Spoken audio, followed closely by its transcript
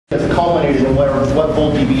culminated in what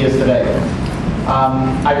VoltDB is today.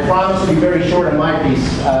 I promise to be very short on my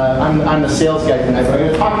piece. I'm the sales guy tonight, but I'm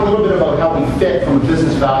going to talk a little bit about how we fit from a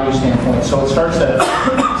business value standpoint. So it starts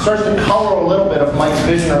to color a little bit of Mike's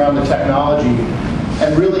vision around the technology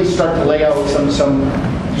and really start to lay out some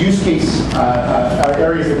use case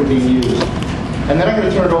areas that would be used. And then I'm going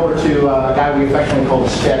to turn it over to a guy we affectionately call the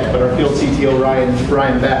Stick, but our field CTO,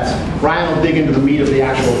 Ryan Betts. Ryan will dig into the meat of the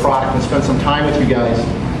actual product and spend some time with you guys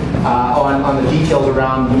on the details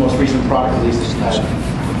around the most recent product releases.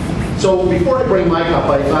 So before I bring Mike up,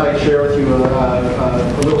 I thought I'd share with you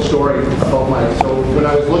a little story about Mike. So when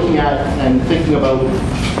I was looking at and thinking about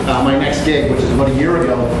my next gig, which is about a year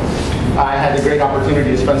ago, I had the great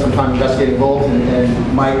opportunity to spend some time investigating Volt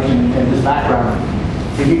and Mike and his background.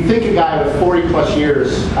 If you think a guy with 40 plus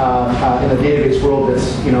years in the database world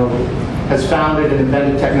that's, has founded and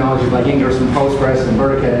invented technologies like Ingress and Postgres and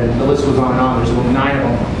Vertica, and the list goes on and on, there's about 9 of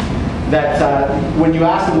them, that when you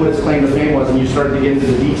asked him what his claim to fame was and you started to get into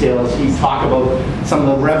the details, he'd talk about some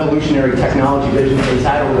of the revolutionary technology visions that he's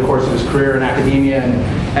had over the course of his career in academia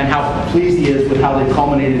and how pleased he is with how they've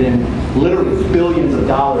culminated in literally billions of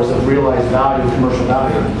dollars of realized value, commercial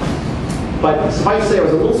value. But suffice to say, I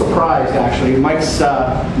was a little surprised, actually. Mike's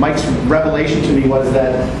revelation to me was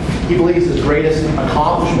that he believes his greatest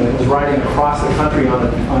accomplishment was riding across the country on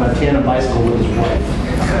a tandem bicycle with his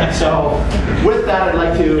wife. So with that, I'd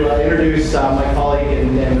like to introduce my colleague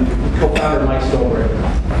and co-founder, Mike Stolberg.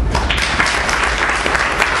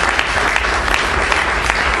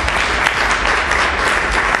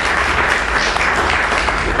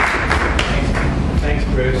 Thanks,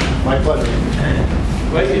 Bruce. My pleasure.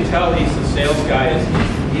 Well, you can tell he's the sales guy.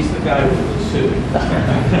 He's the guy with the suit.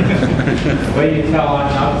 The way you tell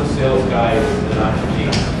I'm not the sales guy is that I'm the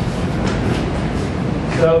genius.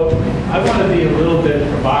 So I want to be a little bit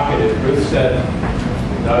provocative. Bruce said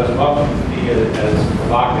I was welcome to be as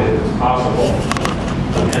provocative as possible.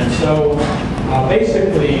 And so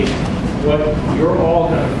basically what you're all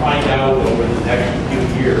going to find out over the next few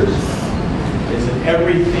years is that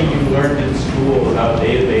everything you learned in school about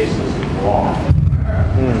databases is wrong.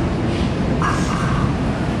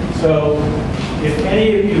 So, if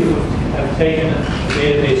any of you have taken a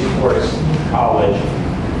database course in college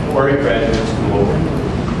or in graduate school,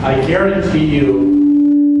 I guarantee you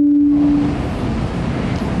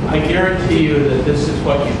that this is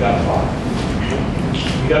what you got taught.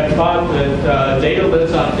 You got taught that data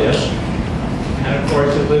lives on disk, and of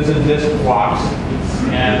course it lives in disk blocks,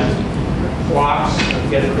 and blocks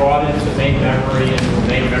get brought into main memory and the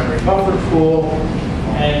main memory buffer pool.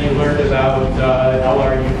 And you learned about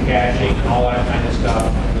LRU caching and all that kind of stuff.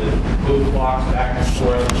 The move blocks back and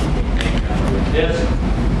forth between memory and disk.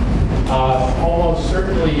 Almost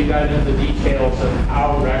certainly you got into the details of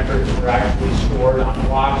how records were actually stored on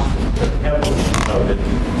blocks that were heavily encoded.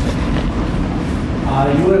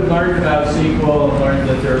 You would have learned about SQL and learned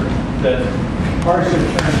that parser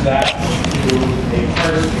turns that into a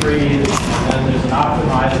parse tree, and then there's an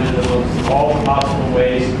optimizer that looks at all the possible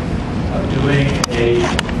ways of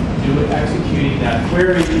executing that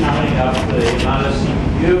query, counting up the amount of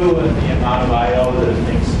CPU and the amount of I/O that it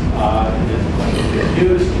thinks is going to be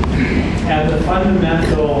used. And the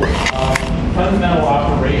fundamental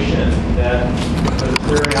operation that the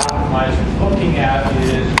query optimizer is looking at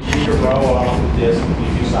is you read a row off the disk and you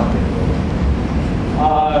do something with it.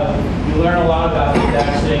 You learn a lot about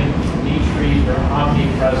indexing. B-trees are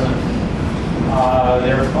omnipresent.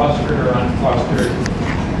 They're clustered or unclustered.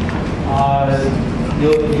 You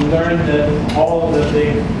learn that all of the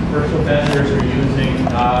big virtual vendors are using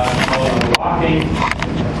locking,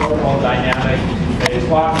 so-called dynamic two-phase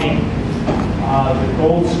locking. The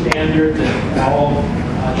gold standard that all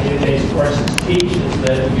database courses teach is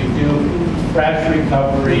that you do crash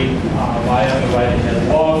recovery via the write-ahead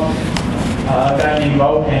log. A guy named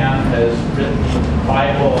Mohan has written a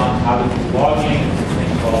Bible on how to do logging, a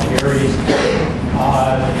thing called Aries,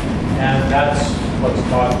 and that's what's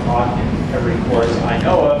taught in every course I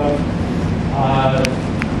know of.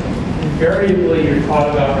 Invariably, you're taught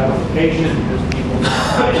about replication because people need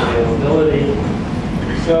high availability.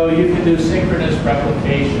 So you can do synchronous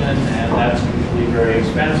replication, and that's usually very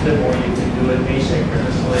expensive, or you can do it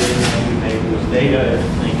asynchronously, and you may lose data if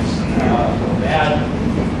things go bad.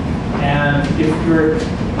 And if you're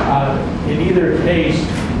in either case,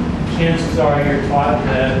 chances are you're taught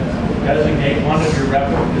that designate one of your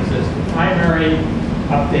replicas as the primary,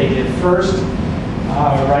 update it first,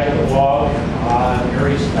 write the log,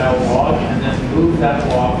 Aries style log, and then move that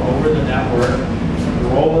log over the network,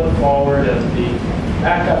 roll it forward as the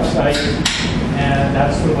backup site, and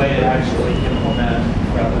that's the way to actually implement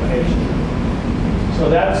replication. So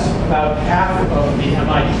that's about half of the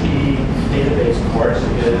MIT database course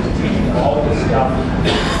is teaching all this stuff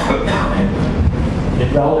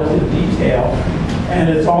in relative detail. And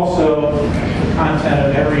it's also the content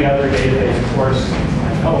of every other database course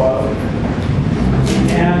I know of.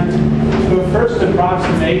 And to a first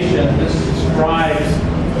approximation, this describes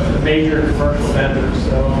the major commercial vendors.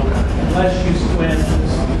 So unless you squint,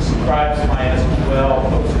 this describes MySQL,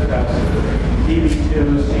 Postgres, DB2,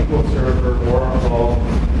 SQL Server, Oracle, ...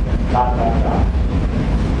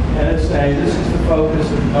 And it's saying this is the focus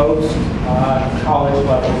of most college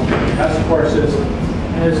level test courses,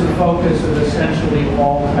 and it's the focus of essentially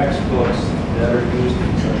all textbooks that are used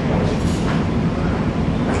in such courses.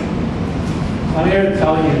 I'm here to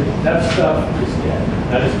tell you that stuff is dead.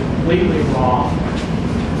 That is completely wrong.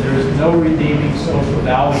 There is no redeeming social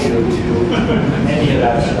value to any of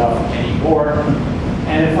that stuff anymore.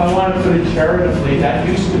 And if I want to put it charitably, that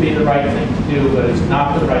used to be the right thing to do, but it's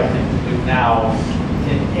not the right thing to do now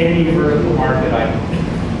in any vertical market I can think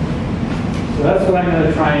of. So that's what I'm going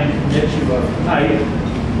to try and convince you of tonight.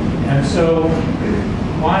 And so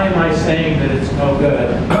why am I saying that it's no good?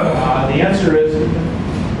 The answer is,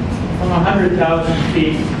 from 100,000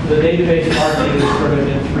 feet, the database market is sort of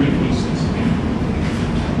in three pieces.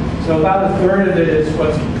 So about a third of it is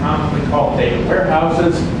what's commonly called data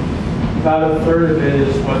warehouses. About a third of it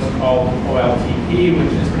is what's called OLTP,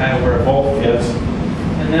 which is kind of where Volt fits.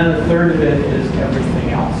 And then a third of it is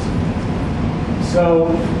everything else. So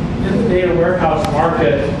in the data warehouse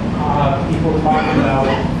market, people talk about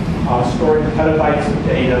storing petabytes of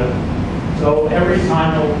data. So every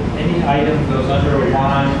time any item goes under a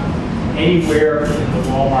line, anywhere in the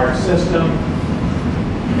Walmart system,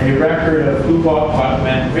 a record of who bought what,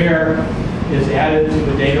 when, where is added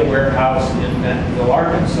to a data warehouse in Bentonville,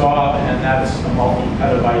 Arkansas, and that's a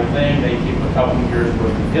multi-petabyte thing. They keep a couple years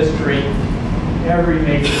worth of history. Every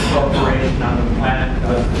major corporation on the planet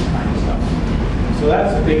does this kind of stuff. So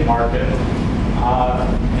that's a big market,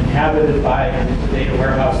 inhabited by data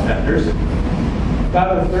warehouse vendors.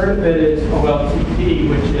 About a third of it is OLTP,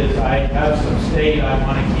 which is I have some state, I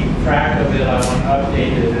want to keep track of it, I want to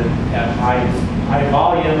update it at high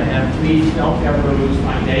volume, and please don't ever lose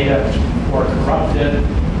my data or corrupt it,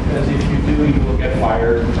 because if you do, you will get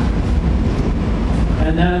fired.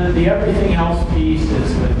 And then the everything else piece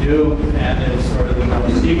is Hadoop, and it's sort of the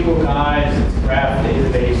NoSQL guys, it's graph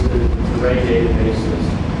databases, it's array databases.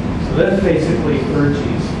 So that's basically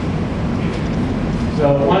Urges.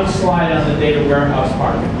 So one slide on the data warehouse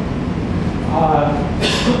market.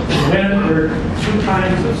 There are two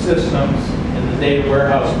kinds of systems in the data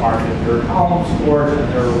warehouse market. There are column stores and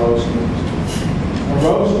there are row stores. A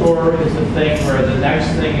row store is the thing where the next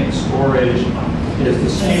thing in storage is the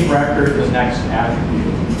same record, the next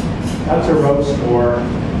attribute. That's a row store.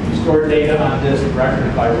 You store data on disk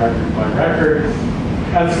record by record by record.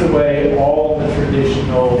 That's the way all the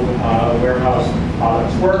traditional warehouse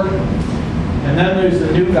products work. And then there's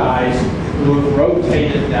the new guys who have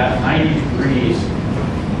rotated that 90 degrees.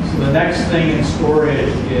 So the next thing in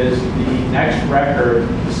storage is the next record,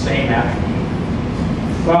 the same attribute.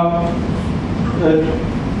 Well, the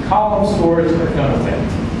column stores are going to win.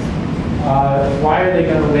 Why are they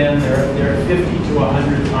going to win? They're 50 to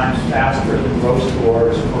 100 times faster than row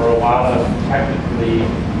stores for a lot of technically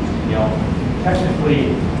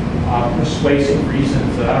persuasive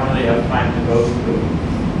reasons that I don't really have time to go through.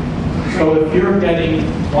 So if you're getting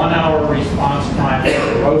 1 hour response time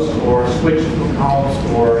for a row store, switch to a column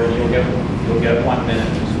store and you'll get 1 minute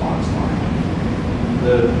response time.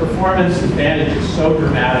 The performance advantage is so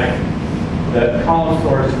dramatic that column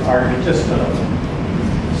stores are just going to win.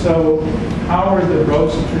 So how are the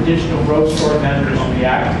traditional row store vendors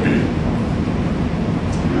reacting?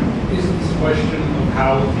 Isn't this a question of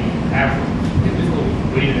how the typical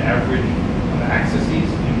weighted average of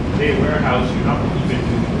accesses in the data warehouse, you're not looking at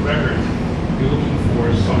individual records, you're looking for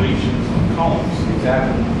summations of columns.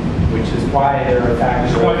 Exactly. Which is why they're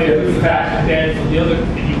attacking. That's why they're bad from the other,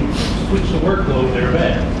 and you switch the workload, they're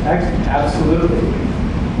bad. Absolutely.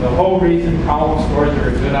 The whole reason column stores are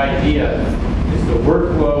a good idea is the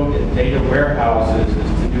workload in data warehouses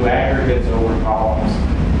is to do aggregates over columns.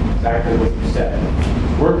 Exactly what you said.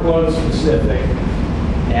 Workload specific,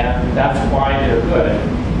 and that's why they're good.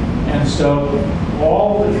 And so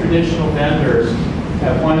all the traditional vendors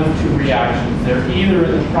have one of two reactions. They're either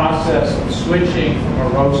in the process of switching from a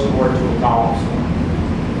row store to a column store.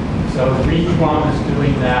 So Replum is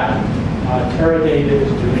doing that, Teradata is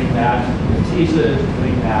doing that, Netezza is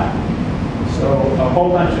doing that. So a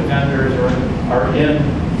whole bunch of vendors are in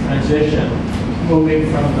transition, moving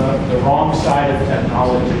from the wrong side of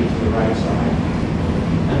technology to the right side.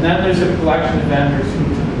 And then there's a collection of vendors who,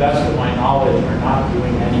 to the best of my knowledge, are not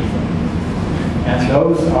doing anything. And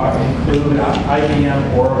those include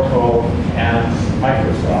IBM, Oracle, and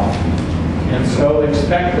Microsoft. And so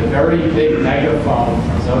expect a very big megaphone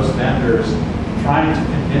from those vendors trying to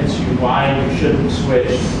convince you why you shouldn't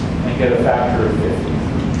switch and get a factor of 50.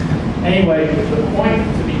 Anyway, the point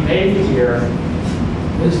to be made here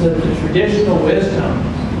is that the traditional wisdom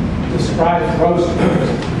describes row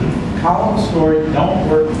stores. Column stores don't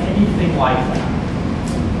work anything like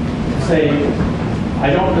that. Say, I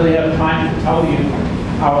don't really have time to tell you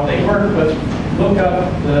how they work, but look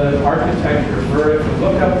up the architecture of Vertica,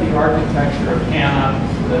 look up the architecture of HANA,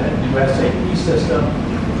 the new SAP system.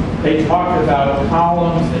 They talk about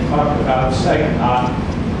columns, they talk about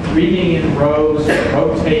reading in rows,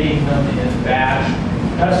 rotating them in batch,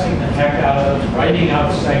 pressing the heck out of them, writing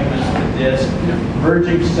out segments to disk,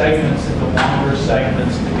 merging segments into longer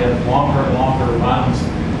segments to get longer runs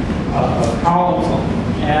of columns.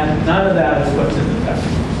 And none of that is what's in the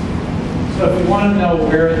textbooks. So if you want to know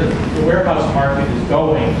where the warehouse market is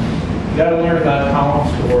going, you got to learn about column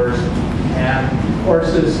stores, and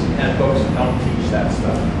courses and books don't teach that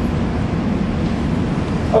stuff.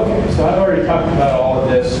 Okay, so I've already talked about all of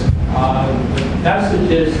this. The message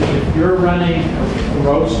is that if you're running a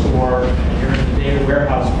row store and you're in the data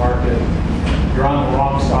warehouse market, you're on the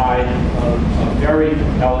wrong side of a very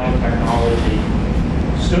compelling technology.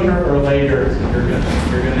 Sooner or later, you're going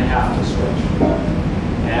to have to switch.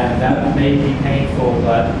 And that may be painful,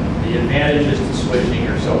 but the advantages to switching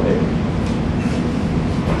are so big.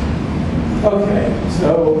 Okay,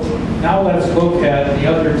 so now let's look at the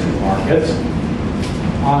other two markets.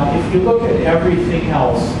 If you look at everything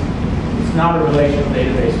else, it's not a relational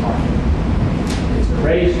database market. It's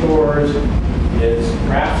array stores, it's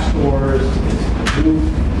graph stores, it's Hadoop,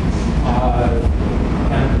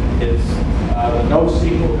 and it's the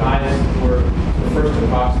NoSQL guys were the first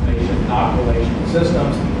approximation, not relational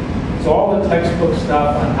systems. So all the textbook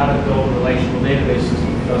stuff on how to build a relational database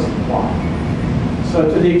system doesn't apply.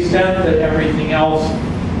 So to the extent that everything else,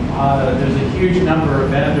 there's a huge number of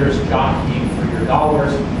vendors jockeying for your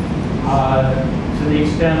dollars. To the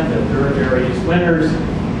extent that there are various winners,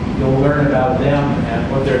 you'll learn about them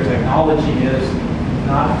and what their technology is,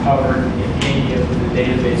 not covered in any of the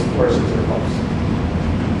database courses or books.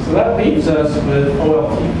 So that leaves us with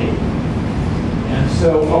OLTP. And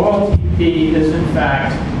so OLTP is in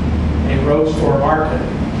fact a row store market,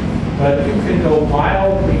 but you can go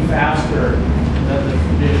wildly faster than the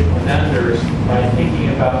traditional vendors by thinking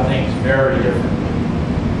about things very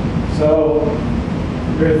differently. So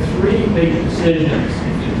there are three big decisions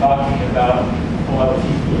if you're talking about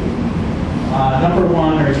OLTP. Number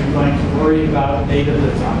one, are you going to worry about data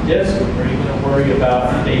that's on disk, or are you going to worry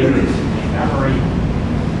about data that's in memory?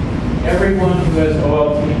 Everyone who has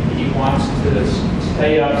OLTP wants to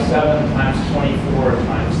stay up 7 times 24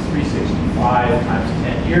 times 365 times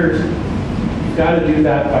 10 years. You've got to do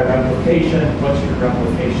that by replication. What's your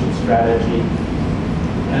replication strategy?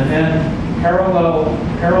 And then parallel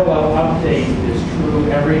update is true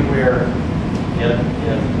everywhere in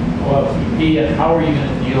OLTP, and how are you going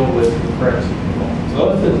to deal with concurrency control? So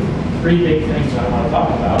those are the three big things I want to talk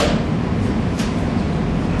about.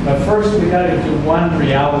 But first, we got to do one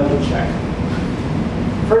reality check.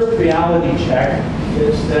 First reality check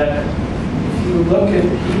is that if you look at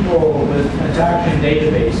people with transaction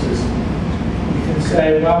databases, you can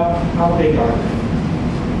say, well, how big are they?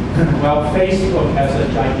 Well, Facebook has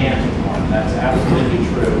a gigantic one. That's absolutely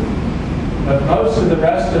true. But most of the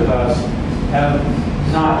rest of us have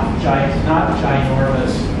not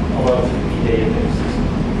ginormous OLTP databases.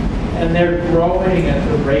 And they're growing at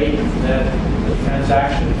the rate that the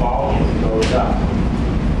transaction volume goes up.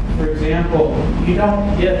 For example, you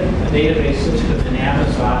don't get a database system in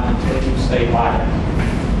Amazon until you say buy it.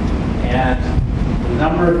 And the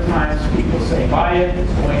number of times people say buy it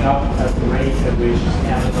is going up at the rate at which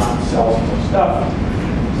Amazon sells more stuff.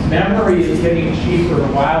 Memory is getting cheaper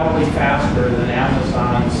wildly faster than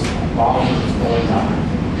Amazon's volume is going up.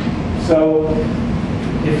 So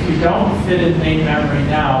if you don't fit in main memory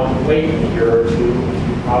now, wait a year or two,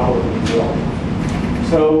 you probably will.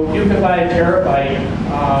 So you can buy a terabyte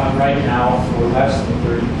right now for less than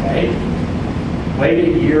 30K. Wait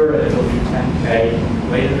a year and it'll be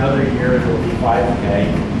 10K. Wait another year and it'll be 5K.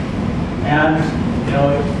 And you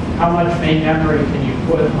know, how much main memory can you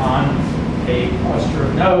put on a cluster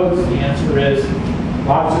of nodes? The answer is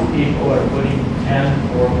lots of people are putting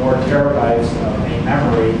 10 or more terabytes of main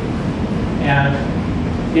memory. And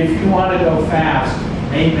if you want to go fast,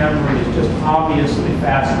 main memory is just obviously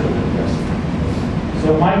faster than disk.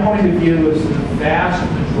 So my point of view is that the vast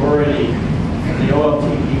majority in the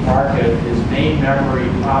OLTP market is main memory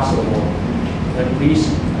possible, at least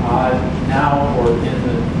now or in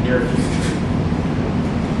the near future.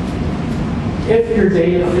 If your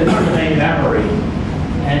data fits in main memory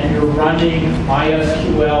and you're running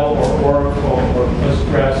MySQL or Oracle or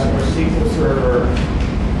Postgres or SQL Server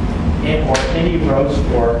or any row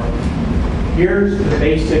store, here's the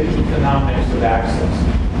basic economics of access.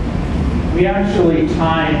 We actually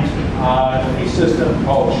timed a system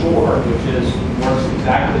called Shore, which works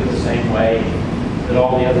exactly the same way that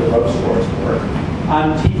all the other row stores work,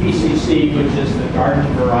 on TPCC, which is the garden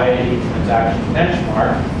variety transaction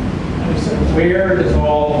benchmark. And we said, where does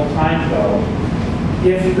all the time go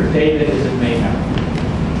if your data is in main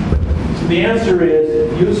memory? So the answer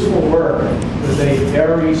is useful work was a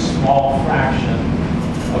very small fraction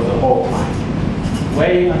of the whole time,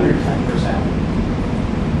 way under 10%.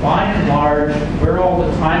 By and large, where all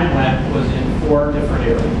the time went was in 4 different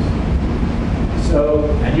areas. So,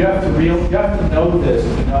 and you have to know this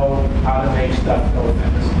to know how to make stuff go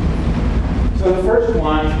fast. So the first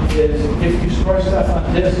one is if you store stuff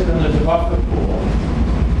on disk, then there's a buffer pool.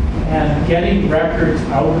 And getting records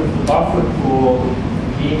out of the buffer pool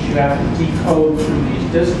means you have to decode through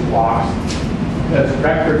these disk blocks because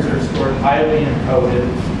records are stored highly encoded.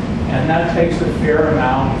 And that takes a fair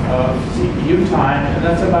amount of CPU time, and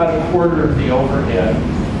that's about 1/4 of the overhead,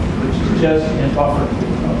 which is just in buffer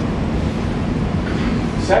pool code.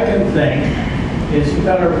 Second thing is you've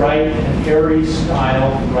got to write an Aries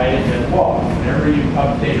style write-ahead log. Whenever you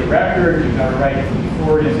update a record, you've got to write the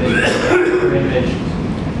before image, after image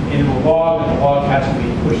into a log, and the log has to be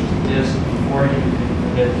pushed to disk before you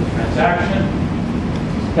can get the transaction.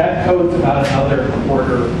 That code's about another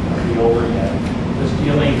 1/4 of the overhead. Just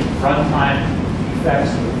dealing with runtime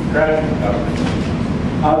effects of crash recovery.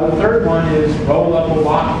 The third one is row-level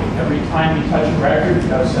locking. Every time you touch a record, you've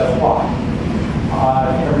got to set a lock.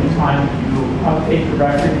 Every time you update the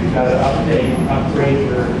record, you've got to upgrade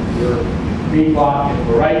your read lock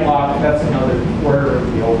into a write lock. That's another 1/4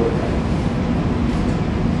 of the overhead.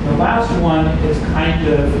 The last one is kind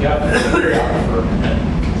of, you have to figure out for a minute.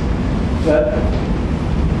 But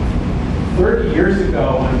 30 years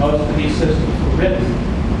ago, when most of these systems were written,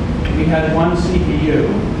 we had one CPU,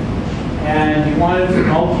 and you wanted to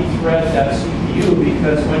multi-thread that CPU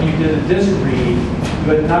because when you did a disk read,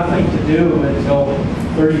 you had nothing to do until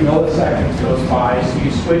 30 milliseconds goes by, so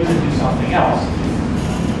you switch and do something else.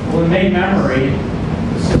 Well, in main memory,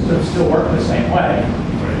 the systems still work the same way.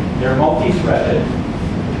 They're multi-threaded,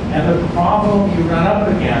 and the problem you run up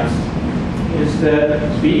against is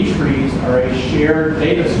that B trees are a shared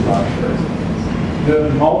data structure. You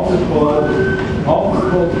have multiple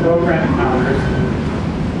program counters.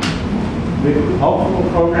 Multiple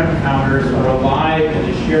program counters are alive in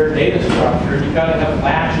a shared data structure. You've got to have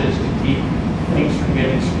latches to keep things from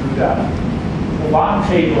getting screwed up. The lock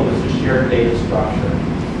table is a shared data structure.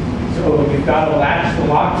 So you've got to latch the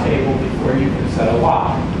lock table before you can set a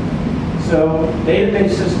lock. So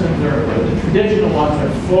database systems or the traditional ones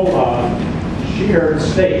are full of shared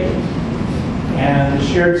state. And the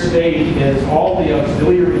shared state is all the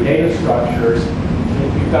auxiliary data structures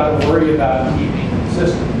that you've got to worry about keeping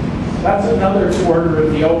consistent. That's another 1/4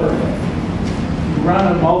 of the overhead. You run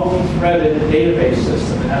a multi-threaded database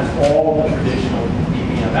system, and that's all the traditional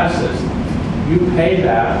DBMSs. You pay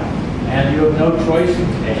that, and you have no choice in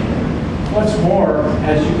paying it. What's more,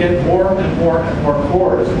 as you get more and more and more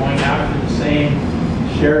cores going after the same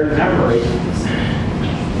shared memory,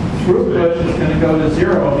 throughput is going to go to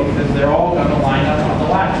 0 because they're all going to line up on the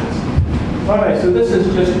latches. All right, so this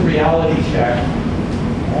is just a reality check.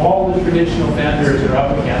 All the traditional vendors are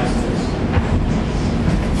up against this.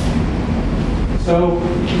 So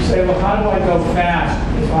you say, well, how do I go fast?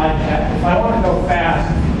 If I want to go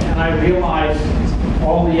fast and I realize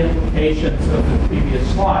all the implications of the previous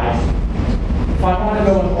slides, if I want to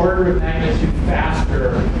go an order of magnitude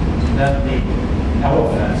faster than the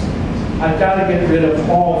elephants, I've got to get rid of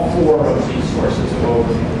all 4 of these sources of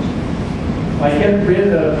overhead. If I get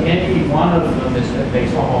rid of any one of them, it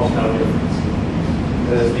makes almost no difference.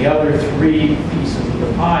 Because the other 3 pieces of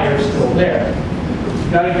the pie are still there.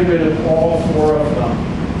 You've got to get rid of all 4 of them,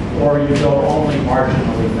 or you go only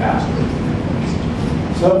marginally faster.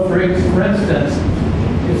 So for instance,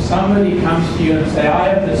 if somebody comes to you and say, I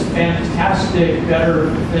have this fantastic,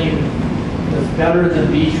 better thing that's better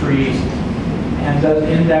than B-trees and does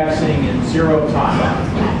indexing in 0 time.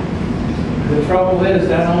 The trouble is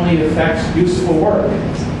that only affects useful work,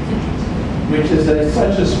 which is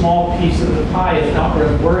such a small piece of the pie it's not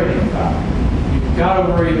worth worrying about. You've got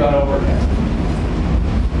to worry about overhead.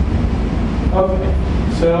 Okay,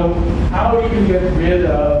 So how do you get rid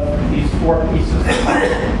of these 4 pieces of code?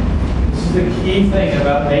 This is the key thing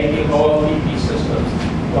about making OLTP systems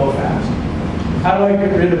go fast. How do I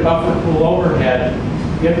get rid of buffer pool overhead?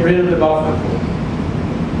 Get rid of the buffer pool.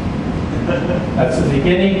 That's the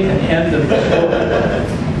beginning and end of the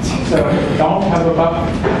story. So don't have a buffer.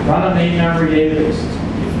 Run a main memory database system.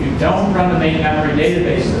 If you don't run a main memory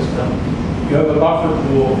database system, you have a buffer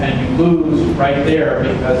pool and you lose right there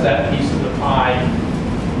because that piece of the pie,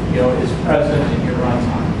 is present in your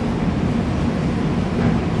runtime.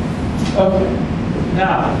 Okay.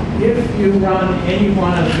 Now, if you run any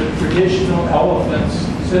one of the traditional Elephants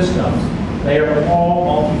systems, they are all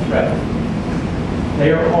multi-threaded.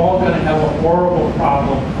 They are all going to have a horrible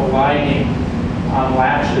problem colliding on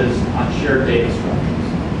latches on shared data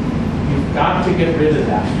structures. You've got to get rid of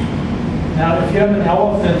that. Now, if you have an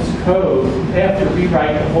Elephants code, they have to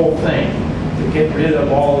rewrite the whole thing to get rid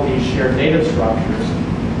of all of these shared data structures,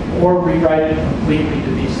 or rewrite it completely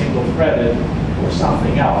to be single-threaded or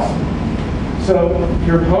something else. So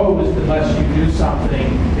you're hosed unless you do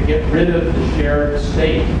something to get rid of the shared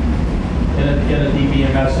state in a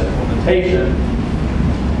DBMS implementation,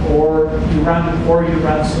 or you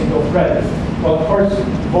run single-threaded. Well, of course,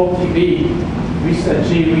 VoltDB, we said,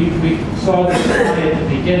 gee, we saw this at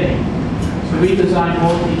the beginning. So we designed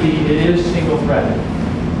VoltDB. It is single-threaded.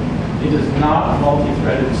 It is not a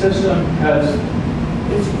multi-threaded system because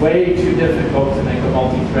it's way too difficult to make a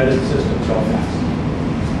multi-threaded system so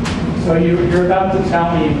fast. So you're about to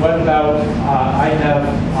tell me, what about, I have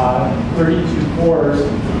 32 cores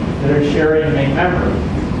that are sharing main memory.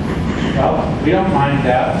 Well, we don't mind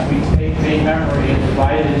that. We take main memory and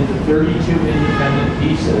divide it into 32 independent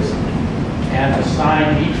pieces and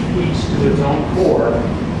assign each piece to its own core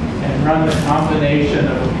and run the combination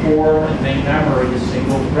of a core and main memory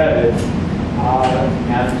single-threaded.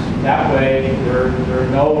 And that way, there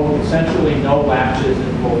are essentially no latches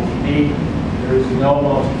in VoltDB. There is no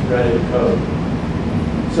multi-threaded code.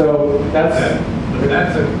 So that's a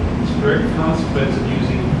direct consequence of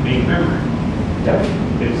using main memory. Yep.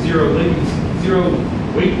 There's zero latency, zero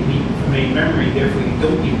wait leap for main memory, therefore you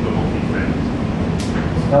don't need the multi-thread.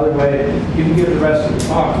 Another way, you can give the rest of the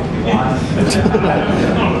talk if you want.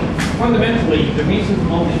 Fundamentally, the reason for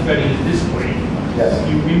multi-threading is this way. Yes.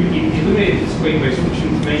 You eliminate this way by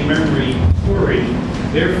switching to main memory storage.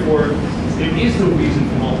 Therefore, there is no reason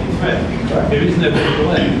for multi-thread. Correct. There is no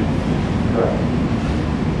delay. Correct.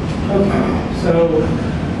 Okay. So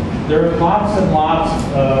there are lots and lots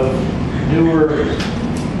of newer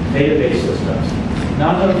database systems.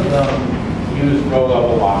 None of them use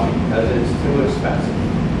row-level locking because it's too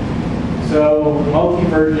expensive. So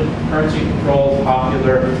multi-version currency control is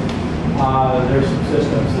popular. There's some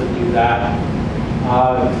systems that do that.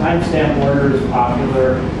 Timestamp order is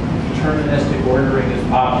popular. Deterministic ordering is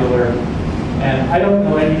popular. And I don't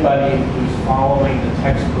know anybody who's following the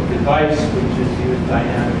textbook advice, which is use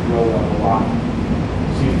dynamic row-level locking.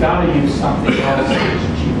 So you've got to use something else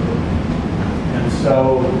that's cheaper. And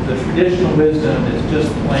so the traditional wisdom is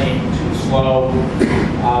just plain too slow.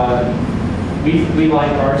 We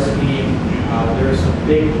like our scheme. There are some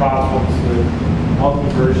big problems with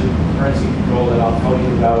multi-version currency control that I'll tell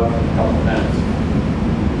you about in a couple of minutes.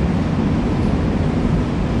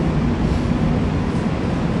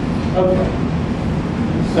 Okay.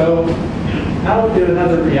 So now we'll do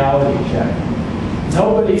another reality check.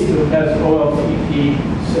 Nobody who has OLTP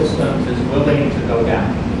systems is willing to go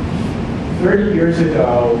down. 30 years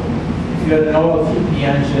ago, if you had an OLTP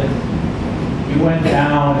engine, you went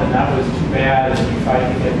down and that was too bad and you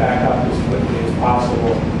tried to get back up as quickly as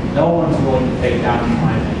possible. No one's willing to take down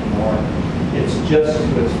time anymore. It's just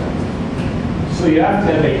too expensive. So you have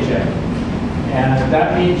to have HA. And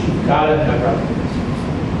that means you've got to have replicas.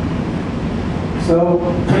 So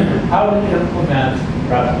how to implement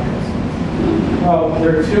replicas? Well,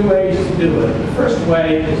 there are 2 ways to do it. The first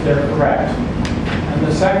way is they're correct. And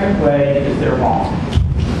the second way is they're wrong.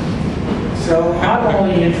 So I'm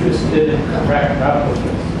only interested in correct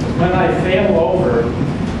replicas. When I fail over,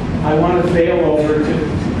 I want to fail over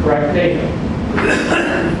to correct data.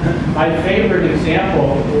 My favorite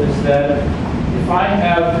example is that if I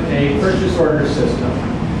have a purchase order system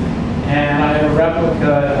and I have a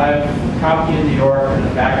replica, I have a copy in New York and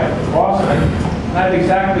a backup in Boston, and I have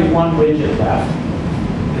exactly one widget left.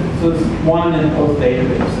 So it's one in both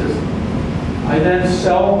databases. I then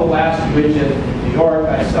sell the last widget in New York.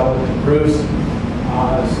 I sell it to Bruce.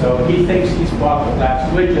 So he thinks he's bought the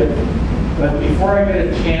last widget. But before I get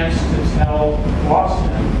a chance to tell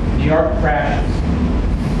Boston, New York crashes.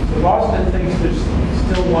 So Boston thinks there's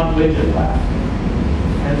still one widget left.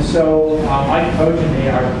 And so Mike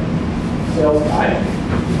Kojani, our sales guy,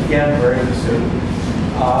 again, wearing the suit.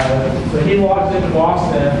 So he logs into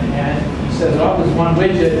Boston and he says, oh, there's one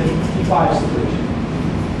widget, he buys the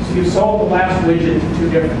widget. So you sold the last widget to two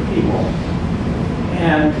different people.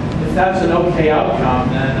 And if that's an okay outcome,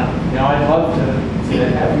 then I'd love to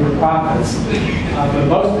have your profits. But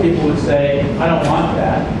most people would say, I don't want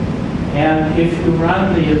that. And if you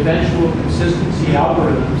run the eventual consistency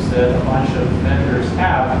algorithms that a bunch of vendors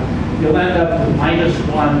have, you'll end up with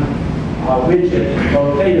 -1 widget in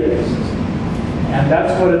both databases. And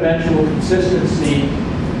that's what eventual consistency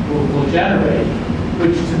will generate,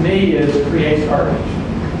 which to me creates garbage.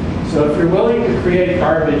 So if you're willing to create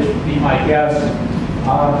garbage, be my guest.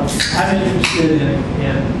 I'm interested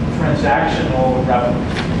in transactional revenue.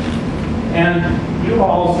 And you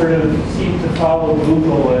all sort of seem to follow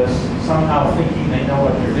Google as somehow thinking they know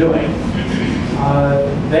what they're doing.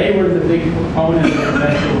 They were the big proponent of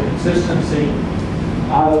eventual consistency.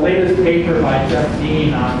 The latest paper by Jeff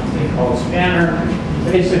Dean on a thing called Spanner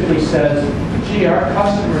basically says, gee, our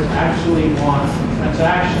customers actually want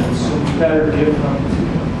transactions, so we better give them to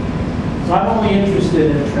them. So I'm only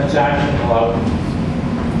interested in transactional outcomes.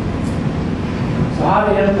 So how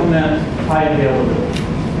to implement high availability?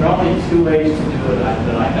 There are only two ways to do it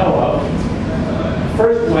that I know of. The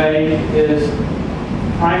first way is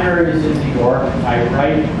primary is in New York. I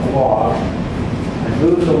write a log. I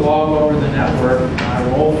move the log over the network, and I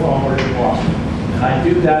roll forward to Boston. And I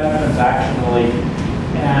do that transactionally,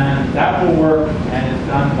 and that will work, and it's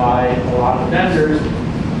done by a lot of vendors.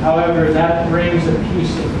 However, that brings a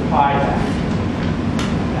piece of the pie back,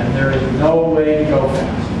 and there is no way to go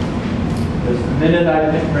fast. Because the minute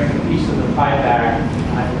I bring a piece of the pie back,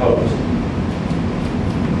 I'm toast.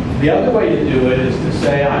 The other way to do it is to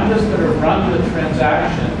say, I'm just going to run the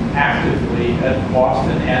transaction actively at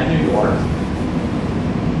Boston and New York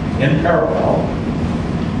in parallel.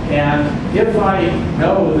 And if I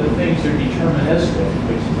know that things are deterministic,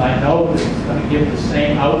 which is I know that it's going to give the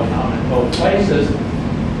same outcome in both places,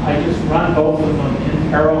 I just run both of them in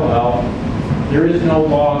parallel. There is no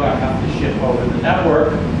log I have to ship over the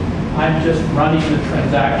network. I'm just running the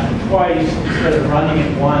transaction twice instead of running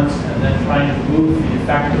it once and then trying to move the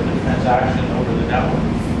effect of the transaction over the network.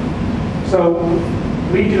 So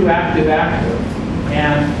we do active-active.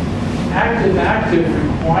 And active-active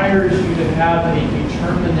requires you to have a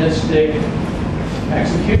deterministic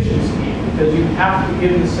execution scheme because you have to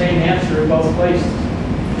give the same answer in both places.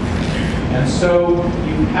 And so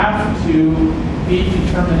you have to be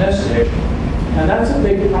deterministic. And that's a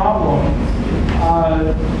big problem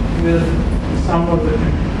with some of the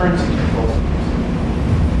concurrency control schemes.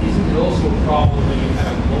 Isn't it also a problem when you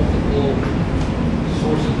have multiple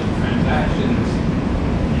sources of transactions?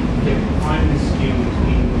 You can get behind the skew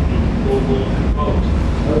between the global and both.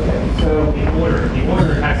 Okay, so the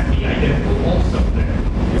order has to be identical also there.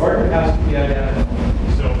 The order has to be identical.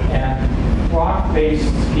 So and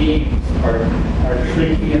clock-based schemes are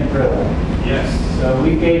tricky and brittle. yes. So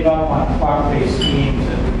we gave up on clock-based schemes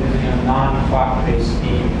and we're using a non-clock-based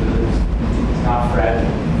scheme because it's not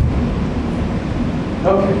fragile.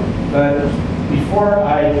 Okay, but before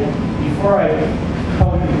I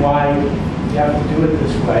tell you why you have to do it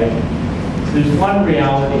this way, there's one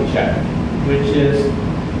reality check, which is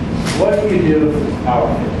what do you do if it's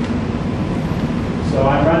power failure? So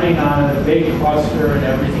I'm running on a big cluster and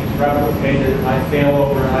everything's replicated and I fail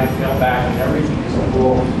over and I fail back and everything is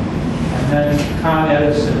cool. And then Con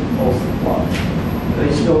Edison pulls the plug. Are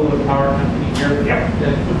they still the power company here?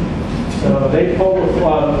 Yep. So they pull the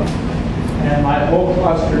plug and my whole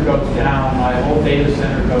cluster goes down, my whole data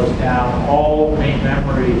center goes down, all main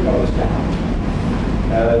memory goes down.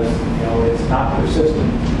 Because it's not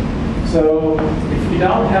persistent. So if you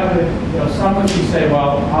don't have some of you say,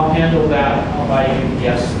 well, I'll handle that, I'll buy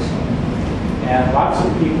a UPS system. And lots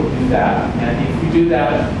of people do that. And if you do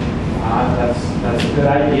that, that's a good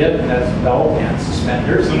idea. That's belt and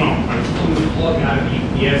suspenders. So no, I'm just pulling the plug out of the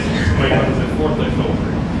UPS and somebody runs a forklift over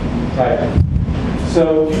it. Right. So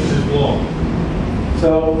This is long. So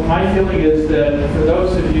my feeling is that for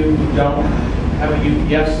those of you who don't have a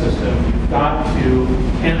UPS system, you've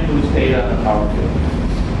can't lose data on the power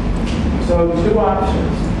field. So two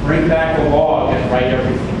options. Bring back a log and write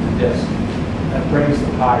everything to disk. That brings the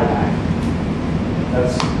pie back.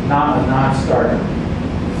 That's not a non-starter.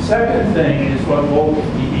 The second thing is what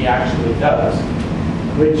VoltDB actually does,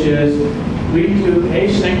 which is we do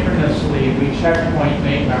asynchronously, we checkpoint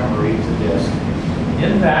main memory to disk.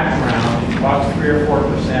 In background, it costs 3 or 4%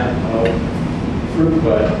 of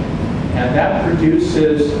throughput, and that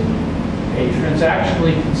produces a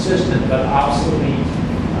transactionally consistent but obsolete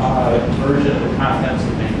version of the contents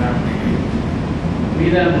of main memory. We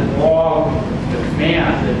then log the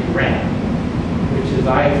command that you ran, which is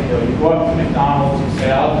you go up to McDonald's, you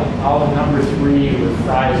say, I'll have number 3 with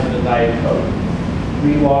fries and a Diet Coke.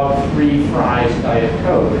 Relog 3 fries, Diet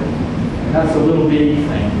Coke. And that's a little bitty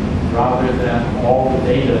thing rather than all the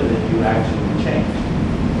data that you actually changed.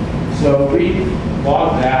 So we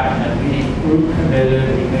log that and we group commit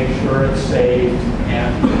it, we make sure it's saved.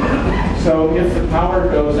 And so if the power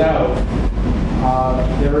goes out,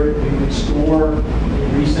 we would store a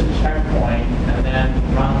recent checkpoint and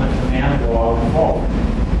then run the command log forward.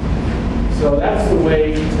 So that's the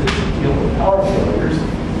way to deal with power failures.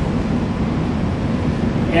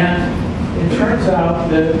 And it turns out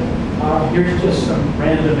that here's just some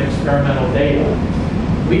random experimental data.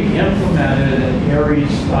 We implemented an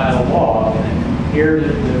Aries-style log and compared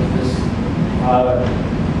it with this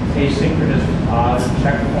asynchronous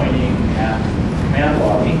checkpointing and command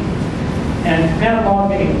logging. And command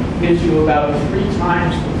logging gives you about 3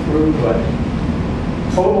 times the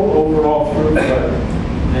throughput, total overall throughput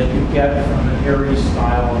that you get from an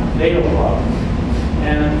Aries-style data log.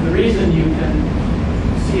 And the reason you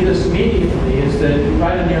can see this immediately is that if you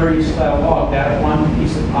write an Aries-style log, that one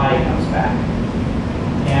piece of pie comes back.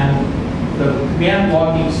 And the command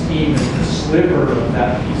logging scheme is the sliver of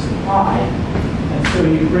that piece of pie. And so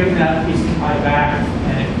you bring that piece of pie back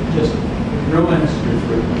and it just ruins your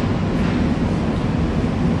throughput.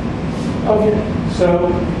 Okay,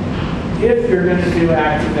 so if you're going to do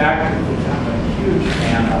active-active, which I'm a huge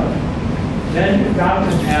fan of, then you've got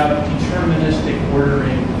to have deterministic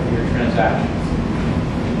ordering of your transactions.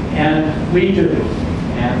 And we do.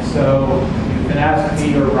 And so you can ask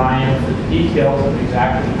me or Ryan for the details of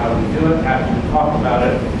exactly how we do it after we talk about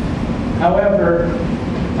it. However,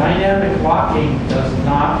 dynamic locking does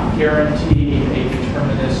not guarantee a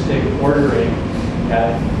deterministic ordering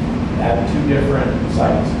at 2 different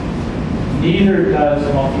sites. Neither does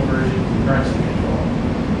multi-version concurrency control.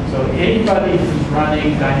 So anybody who's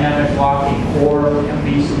running dynamic locking or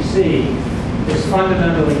MVCC is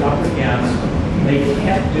fundamentally up against, they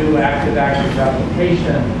can't do active-active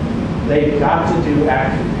replication. They've got to do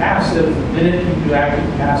active-passive. The minute you do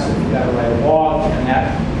active-passive, you've got to write a log, and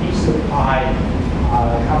that piece of pie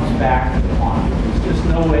comes back to the client. There's just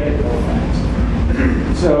no way to go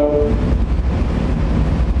fast. So,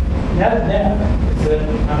 net-net is that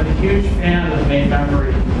I'm a huge fan of main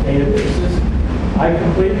memory databases. I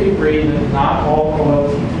completely agree that not all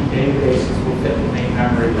OLTP databases will fit the main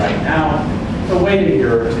memory right now. So wait a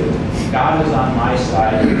year or 2. God is on my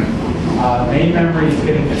side. Main memory is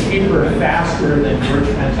getting cheaper and faster than your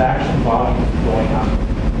transaction volume is going up.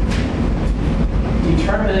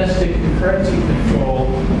 Deterministic concurrency control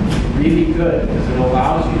is really good because it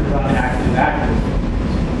allows you to run active-active.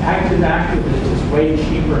 Active-active is just way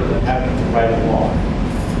cheaper than having to write a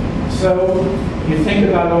log. So you think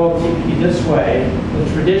about OLTP this way. The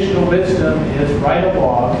traditional wisdom is write a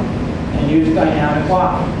log and use dynamic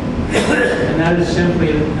locking. And that is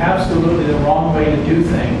simply absolutely the wrong way to do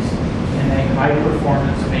things in a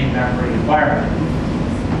high-performance main memory environment.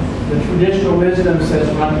 The traditional wisdom says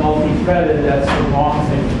run multi-threaded. That's the wrong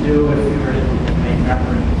thing to do if you're in main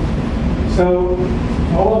memory. So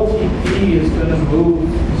OLTP is going to move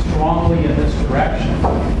strongly in this direction.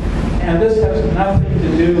 And this has nothing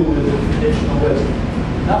to do with the traditional wisdom.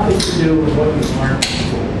 Nothing to do with what you've learned in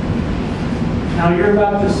school. Now you're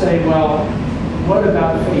about to say, well, what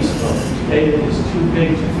about Facebook? Data is too big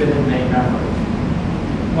to fit in main memory.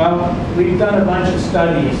 Well, we've done a bunch of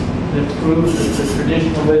studies that prove that the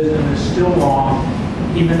traditional wisdom is still wrong,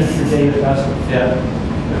 even if your data doesn't fit.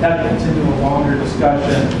 But that gets into a longer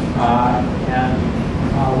discussion, and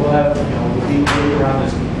we'll be later on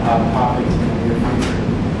this topic in the near future.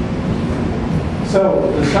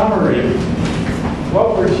 So, the summary: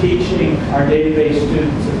 what we're teaching our database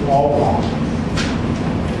students is all wrong.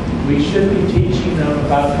 We should be teaching them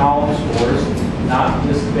about column stores, not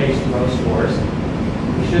disk-based row stores.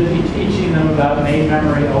 We should be teaching them about main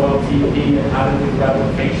memory OLTP and how to do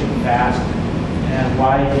replication fast and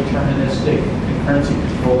why deterministic concurrency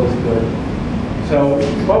control is good. So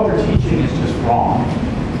what we're teaching is just wrong.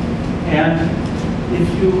 And if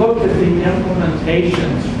you look at the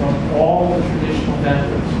implementations from all the traditional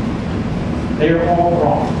vendors, they are all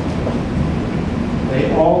wrong.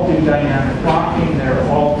 They all do dynamic locking, they're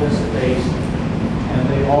all disk-based, and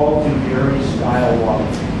they all do Aries-style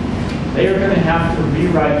logging. They are going to have to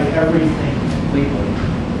rewrite everything completely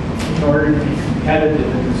in order to be competitive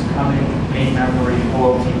in this coming main memory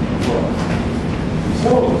OLTP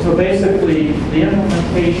world. So basically, the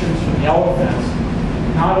implementations from the elephants,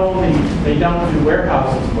 not only they don't do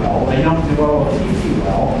warehouses well, they don't do OLTP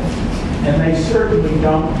well, and they certainly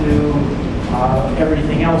don't do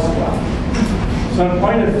everything else well. So in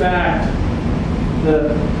point of fact,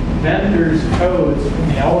 the vendors' codes from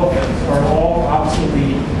the elephants are all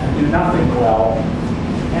obsolete and do nothing well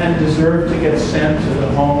and deserve to get sent to the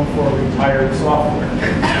home for retired software.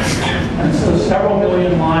 And so several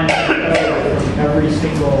million lines of code from every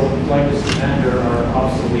single legacy vendor are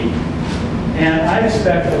obsolete. And I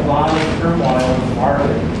expect a lot of turmoil in the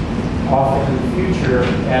market off in the future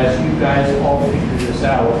as you guys all figure this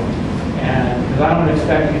out. And because I don't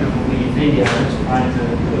expect you to believe me, I'm just trying to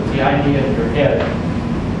put the idea in your head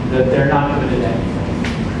that they're not good at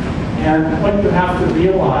anything. And what you have to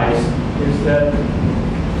realize is that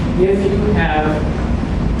if you have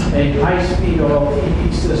a high-speed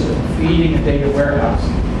OLTP system feeding a data warehouse,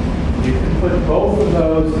 you can put both of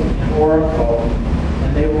those in Oracle,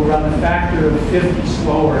 and they will run a factor of 50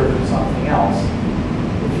 slower than something else.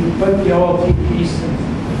 If you put the OLTP piece in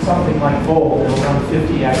something like Volt, it'll run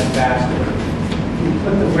 50x faster. If you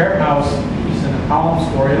put the warehouse piece in a column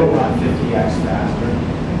store, it'll run 50x faster.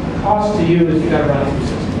 The cost to you is you've got to run two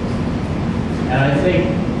systems. And I think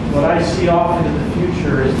what I see off into the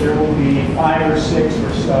future is there will be 5 or 6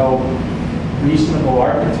 or so reasonable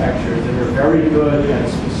architectures that are very good at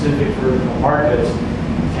specific vertical markets,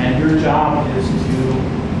 and your job is to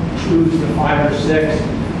choose the 5 or 6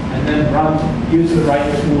 and then use the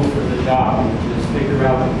right tool for the job, which is figure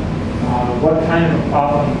out what kind of a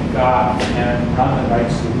problem you've got and run the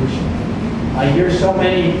right solution. I hear so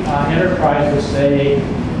many enterprises say,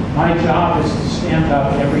 my job is to stand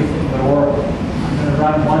up everything but Oracle. I'm going to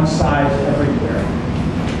run one size everywhere.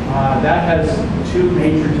 That has 2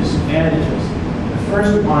 major disadvantages. The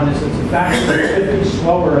first one is it's a factor of 50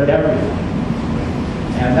 slower at everything.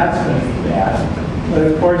 And that's going to be bad. But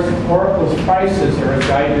of course, Oracle's prices are a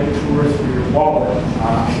guided tour through your wallet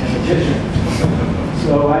in addition.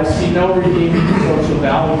 So I see no redeeming social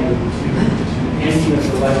value to any of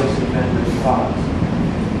the legacy vendors' products.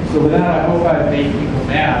 So with that, I hope I've made people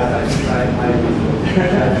mad.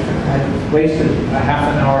 I wasted a half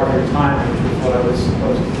an hour of your time, which is what I was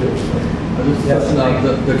supposed to do.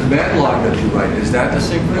 The command log that you write, is that the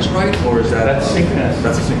synchronous write, or is that... That's synchronous.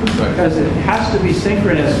 That's a synchronous write. Because it has to be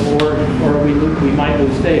synchronous, or we might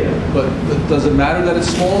lose data. But does it matter that it's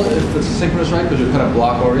small if it's a synchronous write, because you're kind of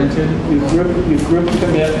block-oriented? You group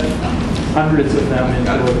commit hundreds of them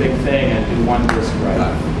into a big thing and do one disk write.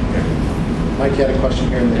 Mike, you had a question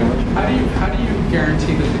here in the image. How do you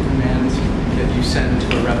guarantee that the commands that you send to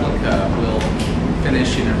a replica will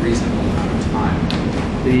finish in a reasonable amount of time?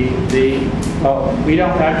 Well, we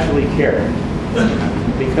don't actually care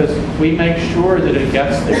because we make sure that it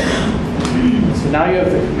gets there. So now you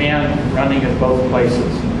have the command running at both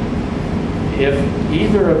places. If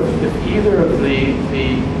either of the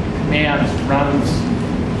commands runs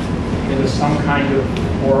into some kind of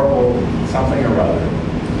horrible something or other,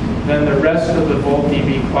 then the rest of the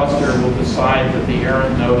VoltDB cluster will decide that the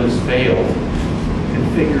errand node has failed,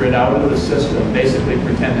 configure it out of the system, basically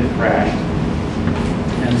pretend it crashed.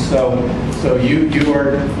 And so you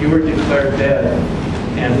are declared dead,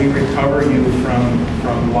 and we recover you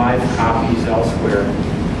from live copies elsewhere.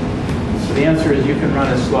 So the answer is you can run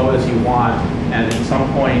as slow as you want, and at some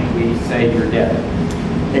point we say you're dead.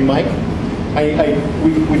 Hey, Mike,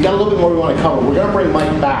 we've got a little bit more we want to cover. We're going to bring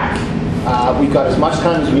Mike back. We've got as much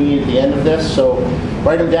time as we need at the end of this, so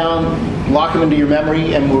write him down, lock him into your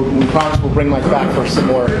memory, and we promise we'll bring Mike back for some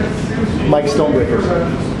more Mike Stonebreakers.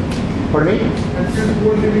 Pardon me?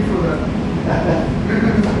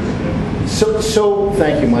 So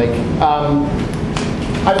thank you, Mike.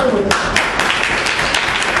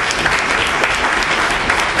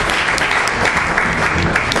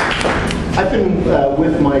 I've been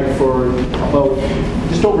with Mike for about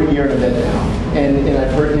just over a year and a bit now, and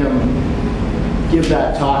I've heard him give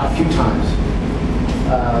that talk a few times.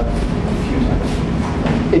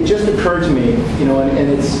 It just occurred to me, and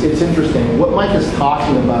it's interesting. What Mike is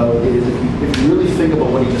talking about is, if you really think about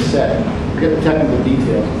what he just said, forget the technical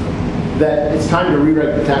details, that it's time to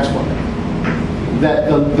rewrite the textbook. That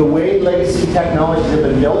the way legacy technologies have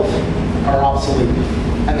been built are obsolete,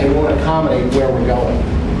 and they won't accommodate where we're going.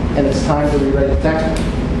 And it's time to rewrite the textbook.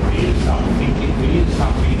 We need to stop thinking. We need to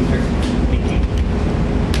stop reading textbooks and thinking.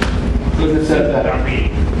 Couldn't have said that. Not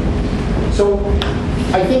reading. So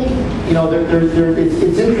I think,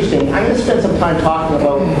 it's interesting. I'm going to spend some time talking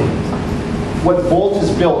about what Volt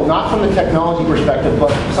has built, not from the technology perspective,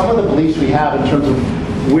 but some of the beliefs we have in terms of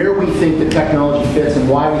where we think the technology fits and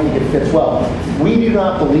why we think it fits well. We do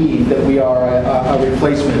not believe that we are a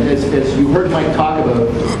replacement. As you heard Mike talk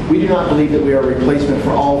about, we do not believe that we are a replacement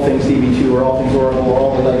for all things DB2 or all things Oracle or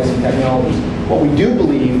all the legacy technologies. What we do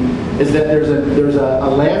believe is that there's a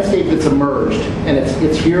landscape that's emerged, and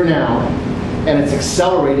it's here now, and it's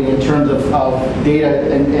accelerating in terms of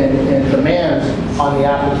data and demands on the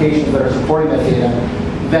applications that are supporting that data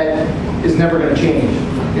that is never going to change.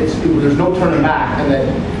 There's no turning back, and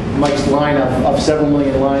that Mike's line of several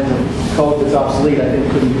million lines of code that's obsolete, I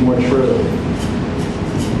think, couldn't be more true.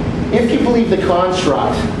 If you believe the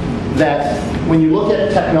construct that when you look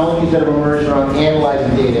at technologies that have emerged around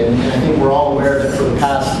analyzing data, and I think we're all aware that for the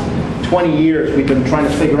past 20 years we've been trying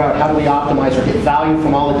to figure out how do we optimize or get value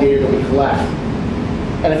from all the data that we collect.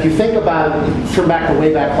 And if you think about it, turn back the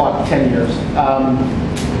way back clock 10 years,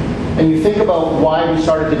 and you think about why we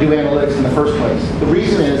started to do analytics in the first place, the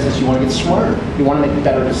reason is you want to get smarter. You want to make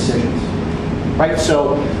better decisions. Right?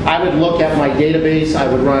 So I would look at my database, I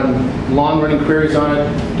would run long-running queries on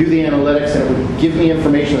it, do the analytics, and it would give me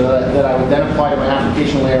information that I would then apply to my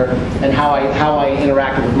application layer and how I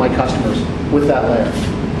interacted with my customers with that layer.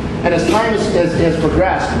 And as time has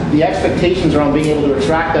progressed, the expectations around being able to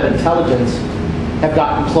extract that intelligence have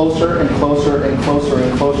gotten closer and closer and closer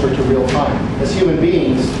and closer to real time. As human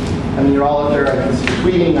beings, I mean, you're all out there, I can see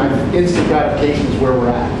tweeting, instant gratification is where we're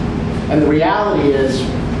at. And the reality is,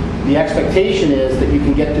 the expectation is that you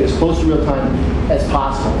can get to as close to real time as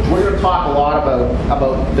possible. We're going to talk a lot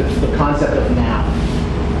about the concept of now.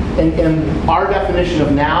 And our definition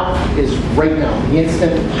of now is right now, the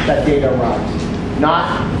instant that data arrives.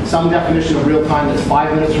 Not some definition of real time that's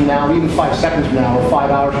 5 minutes from now, even 5 seconds from now, or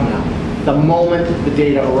 5 hours from now. The moment the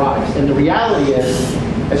data arrives. And the reality is,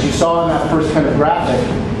 as you saw in that first kind of graphic,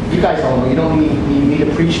 you guys all know, you don't need me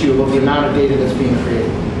to preach to you about the amount of data that's being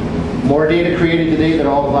created. More data created today than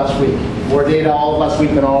all of last week. More data all of last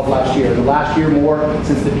week than all of last year. The last year more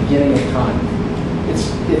since the beginning of time. It's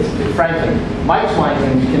frankly, Mike's mind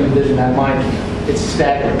can envision that mind. It's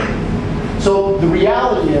staggering. So the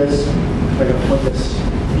reality is, if I can put this,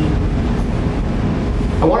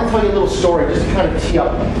 I want to tell you a little story just to kind of tee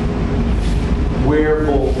up where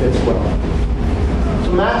Volt fits well.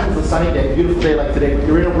 So imagine it's a sunny day, beautiful day like today, but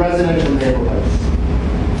you're in a residential neighborhood.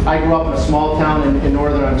 I grew up in a small town in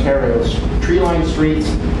northern Ontario. Tree-lined streets,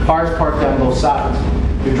 cars parked down both sides.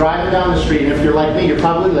 You're driving down the street, and if you're like me, you're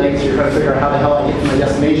probably late, so you're trying to figure out how the hell I get to my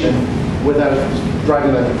destination without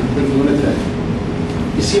driving like a complete lunatic.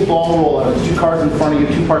 You see a ball roll out. There's 2 cars in front of you,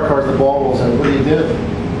 2 parked cars, the ball rolls out. What do you do?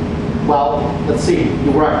 Well, let's see.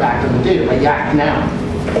 You right back to the data, right? You act now.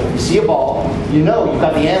 You see a ball, you know you've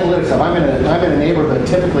got the analytics of I'm in a neighborhood.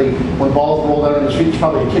 Typically, when balls roll out on the street, there's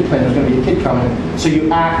probably a kid playing. There's going to be a kid coming, so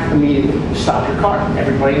you act immediately. You stop your car.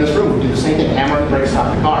 Everybody in this room would do the same thing: hammer on the brakes,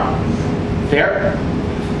 stop the car. Fair?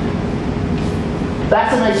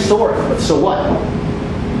 That's a nice story, but so what?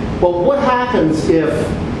 Well, what happens if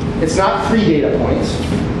it's not 3 data points,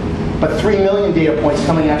 but 3 million data points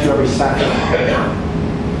coming at you every second?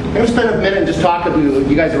 I'm going to spend a minute and just talk to you.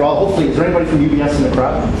 You guys are all, hopefully, is there anybody from UBS in the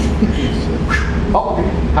crowd? Oh, okay.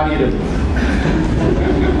 How do you do?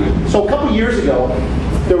 So a couple years ago,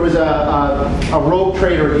 there was a rogue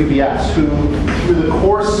trader at UBS who, through the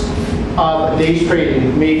course of a day's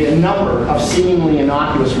trading, made a number of seemingly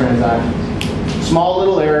innocuous transactions. Small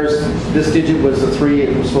little errors. This digit was a 3.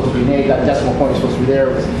 It was supposed to be an 8. That decimal point was supposed to be there.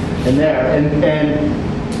 It was in there.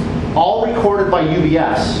 And all recorded by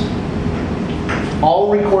UBS.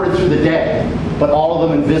 All recorded through the day, but all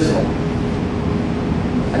of them invisible.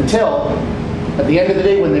 Until, at the end of the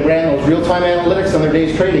day, when they ran those real-time analytics on their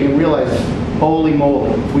day's trading and realized, holy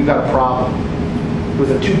moly, we've got a problem. It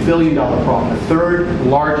was a $2 billion problem, the 3rd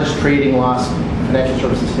largest trading loss in financial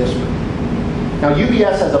services history. Now,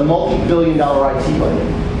 UBS has a multi-billion-dollar IT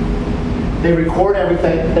budget. They record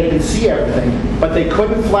everything, they can see everything, but they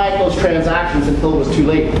couldn't flag those transactions until it was too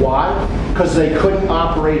late. Why? Because they couldn't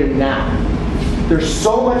operate it now. There's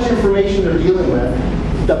so much information they're dealing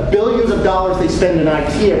with. The billions of dollars they spend in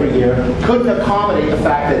IT every year couldn't accommodate the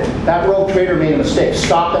fact that that rogue trader made a mistake.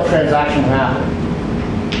 Stop that transaction from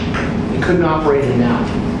happening. They couldn't operate it now.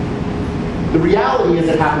 The reality is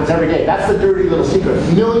it happens every day. That's the dirty little secret.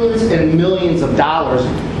 Millions and millions of dollars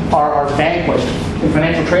are vanquished in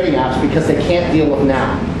financial trading apps because they can't deal with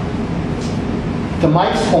now. To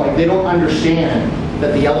Mike's point, they don't understand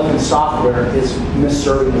that the elephant software is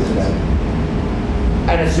misserving them today.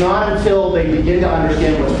 And it's not until they begin to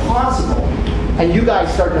understand what's possible, and you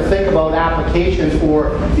guys start to think about applications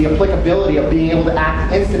or the applicability of being able to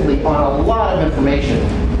act instantly on a lot of information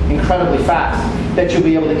incredibly fast, that you'll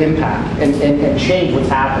be able to impact and change what's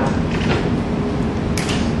happening.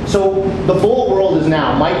 So the Volt world is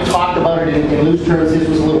now. Mike talked about it in loose terms. This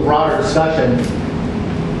was a little broader discussion.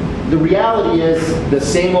 The reality is the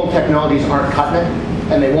same old technologies aren't cutting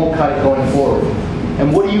it, and they won't cut it going forward.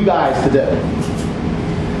 And what are you guys to do?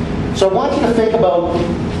 So I want you to think about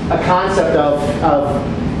a concept of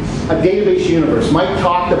a database universe. Mike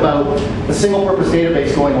talked about the single-purpose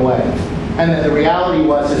database going away. And that the reality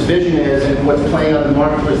was, his vision is, and what's playing out in the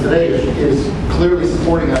marketplace today is clearly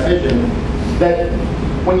supporting that vision, that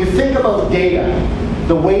when you think about data,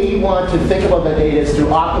 the way you want to think about that data is through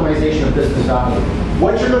optimization of business value.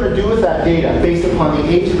 What you're going to do with that data, based upon the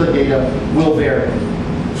age of the data, will vary.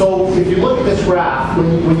 So if you look at this graph,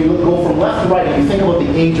 when you go from left to right and you think about the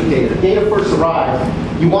age of data, the data first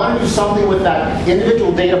arrived, you want to do something with that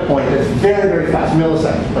individual data point that's very, very fast,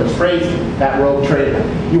 milliseconds, like trades, that rogue trader.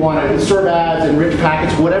 You want to serve ads, enrich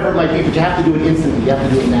packets, whatever it might be, but you have to do it instantly. You have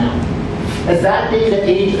to do it now. As that data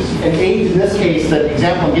ages, and age in this case, the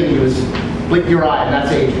example I'm giving you is blink your eye and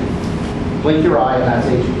that's aging. Blink your eye and that's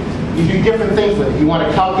aging. You do different things with it. You want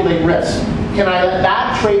to calculate risk. Can I let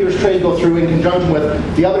that trader's trade go through in conjunction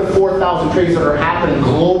with the other 4,000 trades that are happening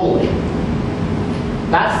globally?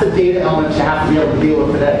 That's the data element you have to be able to deal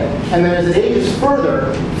with today. And then as it ages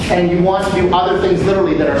further, and you want to do other things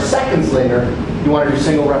literally that are seconds later, you want to do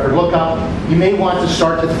single record lookup, you may want to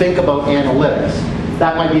start to think about analytics.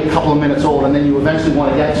 That might be a couple of minutes old, and then you eventually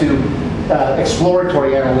want to get to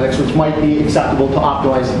exploratory analytics, which might be acceptable to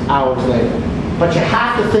optimize hours later. But you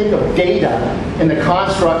have to think of data in the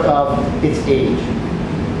construct of its age.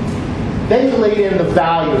 Then you lay in the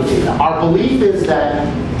value of data. Our belief is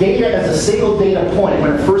that data as a single data point,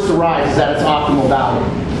 when it first arrives, is at its optimal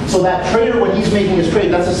value. So that trader, when he's making his trade,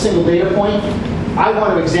 that's a single data point. I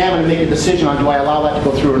want to examine and make a decision on do I allow that to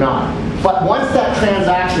go through or not. But once that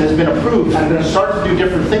transaction has been approved, I'm going to start to do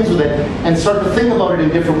different things with it and start to think about it in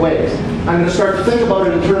different ways. I'm going to start to think about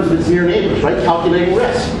it in terms of its near neighbors, right? Calculating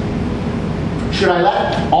risk. Should I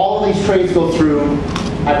let all of these trades go through?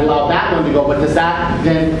 I'd allow that one to go, but does that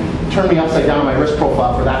then turn me upside down on my risk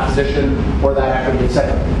profile for that position or that equity,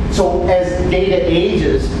 etc.? So as data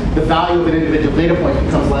ages, the value of an individual data point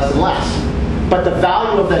becomes less and less. But the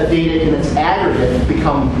value of that data in its aggregate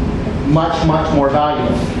becomes much, much more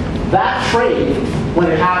valuable. That trade, when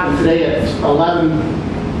it happened today at 11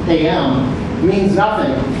 a.m., means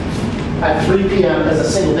nothing at 3 p.m. as a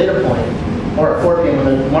single data point, or at 4 p.m.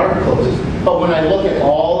 when the market closes. But when I look at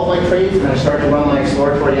all of my trades and I start to run my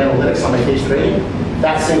exploratory analytics on my case trading,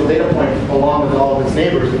 that single data point, along with all of its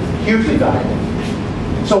neighbors, is hugely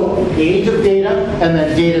valuable. So age of data, and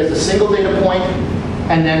then data as a single data point,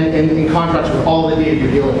 and then in contrast with all the data you're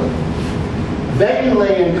dealing with. Then you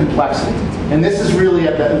lay in complexity. And this is really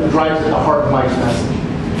drives at the heart of Mike's message.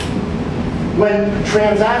 When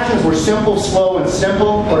transactions were simple, slow, and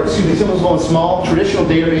simple, or excuse me, simple, slow, and small, traditional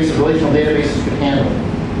databases, relational databases could handle it.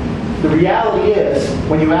 The reality is,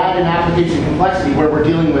 when you add in application complexity, where we're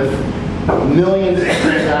dealing with millions of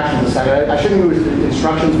transactions a second, I shouldn't use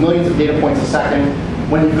instructions, millions of data points a second.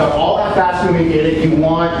 When you've got all that fast-moving data, you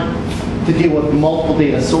want to deal with multiple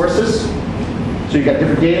data sources. So you've got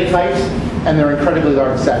different data types, and they're incredibly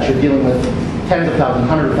large sets. You're dealing with tens of thousands,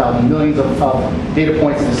 hundreds of thousands, millions of data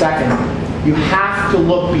points in a second. You have to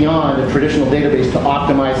look beyond a traditional database to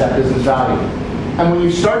optimize that business value. And when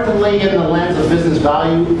you start to lay in the lens of business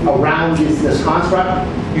value around this construct,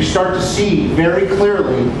 you start to see very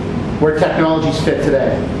clearly where technologies fit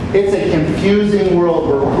today. It's a confusing world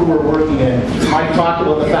who we're working in. Mike talked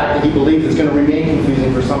about the fact that he believes it's going to remain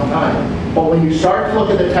confusing for some time. But when you start to look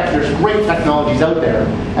at the tech, there's great technologies out there.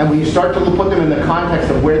 And when you start to put them in the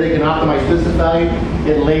context of where they can optimize business value,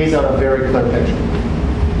 it lays out a very clear picture.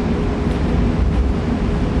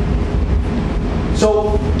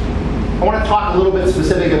 So I want to talk a little bit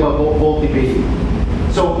specific about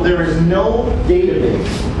VoltDB. So there is no database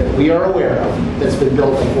that we are aware of that's been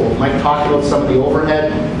built on Volt. Mike talked about some of the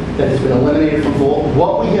overhead that has been eliminated from Volt.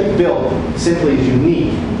 What we have built simply is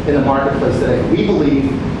unique in the marketplace today. We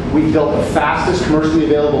believe we've built the fastest commercially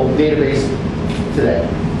available database today.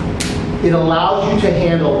 It allows you to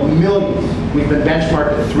handle millions. We've been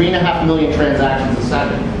benchmarked at 3.5 million transactions a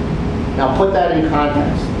second. Now put that in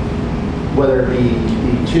context. Whether it be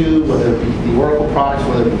D2, whether it be the Oracle products,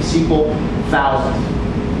 whether it be SQL, thousands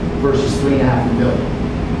versus 3.5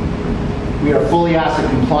 million. We are fully asset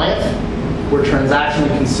compliant. We're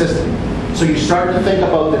transactionally consistent. So you start to think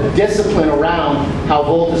about the discipline around how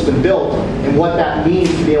Volt has been built and what that means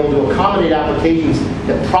to be able to accommodate applications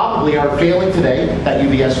that probably are failing today, that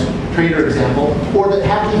UBS trader example, or that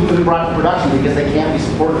haven't even been brought to production because they can't be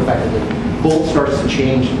supported effectively. Volt starts to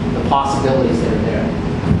change the possibilities that are there.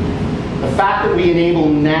 The fact that we enable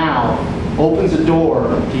now opens a door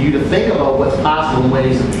to you to think about what's possible in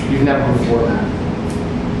ways that you've never before imagined.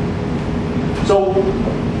 So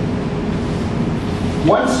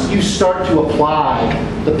once you start to apply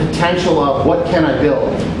the potential of what can I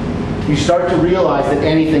build, you start to realize that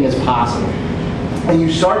anything is possible. And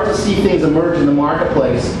you start to see things emerge in the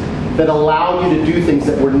marketplace that allow you to do things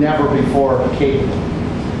that were never before capable.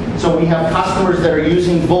 So we have customers that are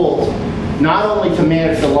using Volt not only to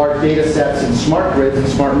manage the large data sets in smart grids and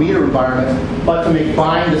smart meter environments, but to make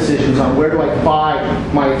buying decisions on where do I buy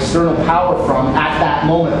my external power from at that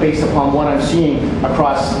moment based upon what I'm seeing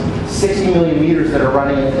across 60 million meters that are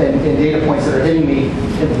running and data points that are hitting me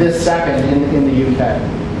at this second in the UK.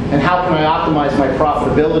 And how can I optimize my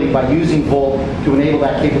profitability by using Volt to enable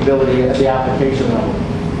that capability at the application level?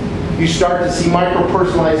 You start to see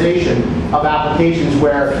micro-personalization of applications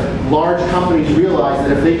where large companies realize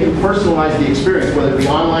that if they can personalize the experience, whether it be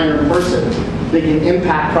online or in person, they can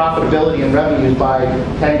impact profitability and revenues by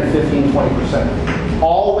 10 to 15, 20%.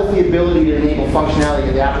 All with the ability to enable functionality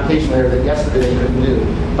at the application layer that yesterday they couldn't do,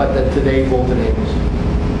 but that today Volt enables.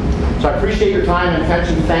 So I appreciate your time and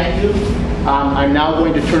attention. Thank you. I'm now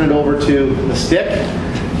going to turn it over to the stick.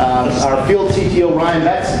 Our field CTO, Ryan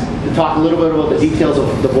Betts, to talk a little bit about the details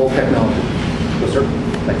of the Volt technology. Yes, sir.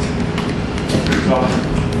 Thanks.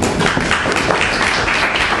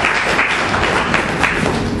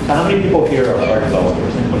 How many people here are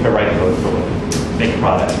developers and look at write code for a living, make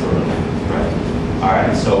products for a living? Right. All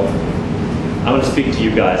right. So I'm going to speak to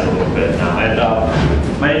you guys a little bit now. And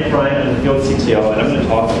my name is Ryan. I'm the field CTO, and I'm going to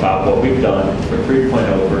talk about what we've done for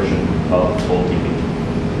 3.0 version of VoltDB.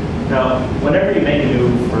 Now, whenever you make a new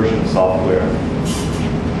version of software, you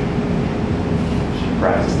should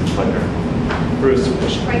practice the clicker. Bruce,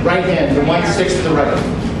 right hand, the 1/6 to the right.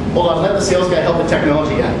 Hold on, let the sales guy help the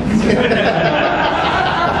technology guy.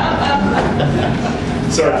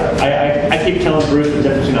 Sorry, I keep telling Bruce the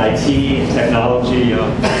difference between IT and technology,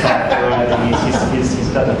 software, and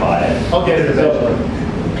he doesn't buy it. I'll get it eventually.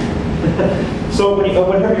 So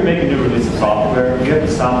whenever you make a new release of software, you have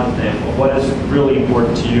to stop and think, well, what is really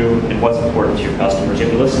important to you and what's important to your customers. You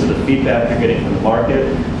have to listen to the feedback you're getting from the market,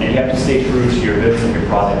 and you have to stay true to your vision, your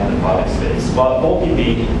product, and the product space. Well, at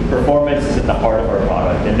VoltDB, performance is at the heart of our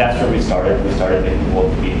product, and that's where we started. We started making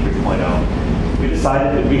VoltDB 3.0. We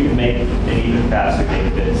decided that we could make an even faster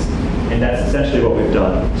database, and that's essentially what we've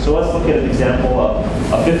done. So let's look at an example of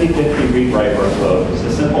a 50-50 read-write workload. It's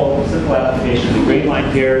a simple application. The green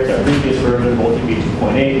line here is our previous version, VoltDB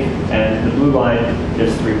 2.8, and the blue line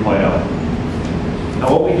is 3.0. Now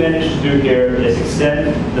what we managed to do here is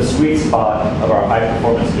extend the sweet spot of our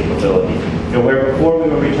high-performance capability. Where before we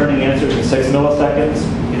were returning answers in 6 milliseconds,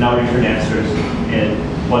 we can now return answers in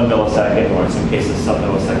 1 millisecond, or in some cases,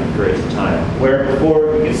 sub-millisecond periods of time. Where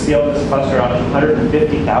before, we could scale this cluster out to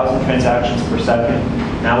 150,000 transactions per second.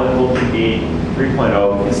 Now with VoltDB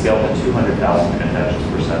 3.0, we can scale to 200,000 transactions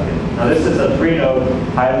per second. Now this is a 3-node,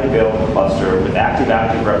 highly available cluster with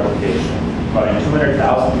active-active replication, running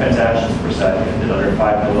 200,000 transactions per second and under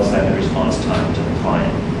 5 millisecond response time to the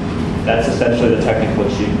client. That's essentially the technical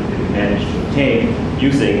achievement that we managed to obtain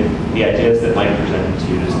using the ideas that Mike presented to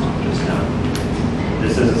you just now.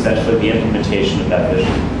 This is essentially the implementation of that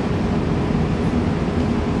vision.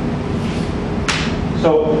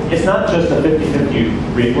 So it's not just a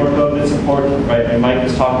 50-50 read workload that's important, right? And Mike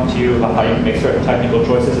was talking to you about how you can make certain technical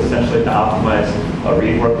choices essentially to optimize a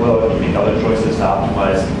read workload. You make other choices to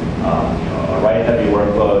optimize a write-heavy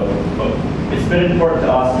workload. But it's been important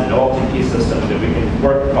to us in an OLTP system that we can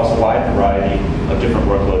work across a wide variety of different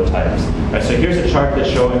workload types. Right, so here's a chart that's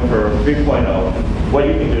showing for 3.0 what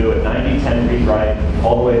you can do at 90-10 read-write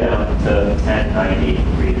all the way down to 10-90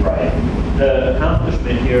 read-write. The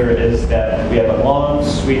accomplishment here is that we have a long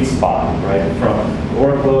sweet spot, right, from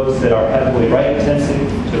workloads that are heavily write-intensive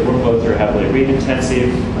to workloads that are heavily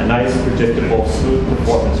read-intensive, a nice, predictable, smooth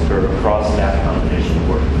performance curve across that combination of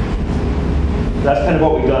work. That's kind of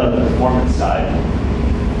what we've done on the performance side.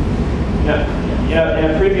 In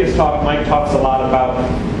a previous talk, Mike talks a lot about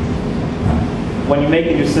when you make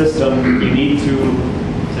a new system, you need to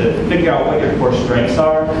figure out what your core strengths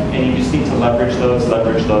are, and you just need to leverage those,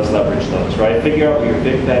 right? Figure out what your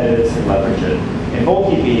big bet is and leverage it. In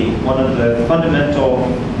VoltDB, one of the fundamental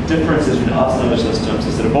differences between us and other systems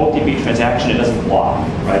is that a VoltDB transaction, it doesn't block,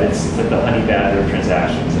 right? It's like the honey badger of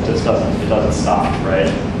transactions. It just doesn't stop, right?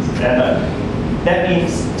 And that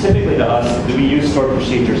means typically to us that we use stored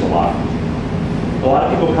procedures a lot. A lot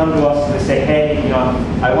of people come to us and they say, hey,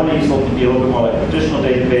 I want to use VoltDB a little bit more like a traditional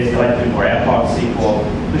database. I like to do more ad hoc SQL.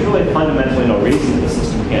 There's really fundamentally no reason that the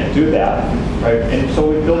system can't do that, right? And so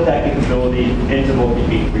we built that capability into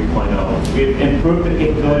VoltDB 3.0. We've improved the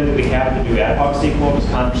capability that we have to do ad hoc SQL, just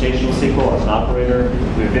conversational SQL as an operator.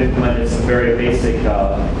 We've implemented some very basic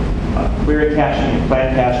query caching and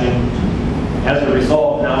plan caching. As a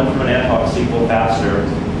result, now we can run ad hoc SQL faster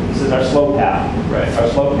This is our slow path, right? Our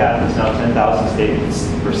slow path is now 10,000 statements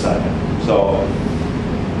per second. So,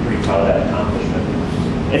 pretty proud of that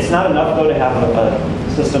accomplishment. It's not enough, though, to have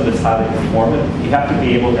a system that's highly performant. You have to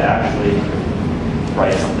be able to actually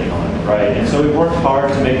write something on it, right? And so we've worked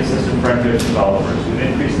hard to make the system friendlier to developers. We've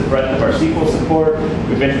increased the breadth of our SQL support.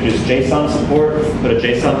 We've introduced JSON support. Put a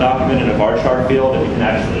JSON document in a varchar field and we can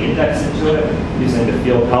actually index into it using the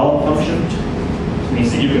field column function. It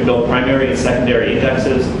means that you can build primary and secondary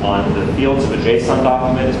indexes on the fields of a JSON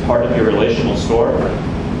document as part of your relational store.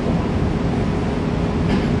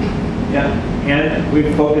 Yeah, and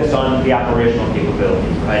we've focused on the operational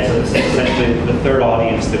capabilities, right? So this is essentially the third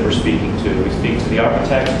audience that we're speaking to. We speak to the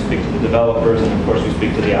architects, we speak to the developers, and of course we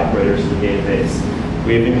speak to the operators of the database.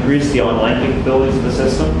 We've increased the online capabilities of the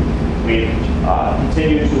system. We've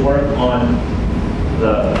continued to work on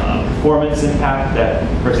the performance impact that,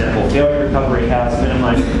 for example, failure recovery has,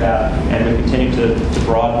 minimizing that, and we continue to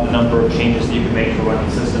broaden the number of changes that you can make to run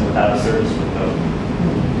the system without a service window.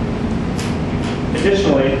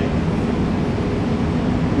 Additionally,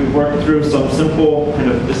 we've worked through some simple kind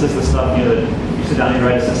of, this is the stuff, you know, that you sit down and you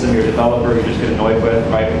write a system, you're a developer, you just get annoyed with,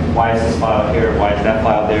 right? Why is this file here? Why is that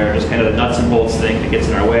file there? Just kind of the nuts and bolts thing that gets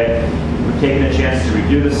in our way. We've taken a chance to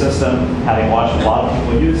review the system, having watched a lot of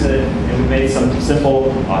people use it, and we've made some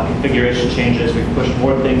simple configuration changes. We've pushed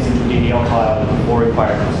more things into the DDL file with more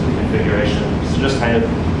requirements of configuration. So just kind of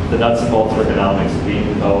the nuts and bolts of ergonomics of being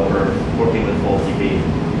a developer, working with VoltDB.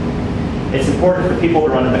 It's important for people to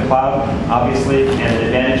run in the cloud, obviously, and an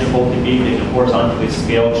advantage of VoltDB being a horizontally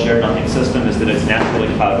scaled shared nothing system is that it's naturally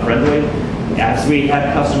cloud friendly. As we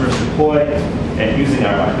had customers deploy and using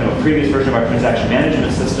our previous version of our transaction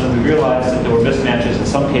management system, we realized that there were mismatches in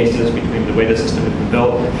some cases between the way the system had been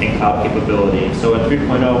built and cloud capability. So in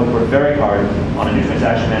 3.0, we worked very hard on a new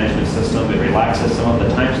transaction management system that relaxes some of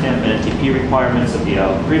the timestamp and NTP requirements of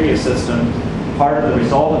the previous system. Part of the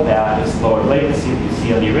result of that is lower latency that you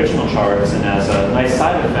see on the original charts, and as a nice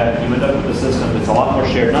side effect, you end up with a system that's a lot more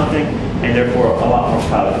shared nothing, and therefore a lot more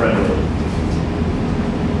cloud friendly.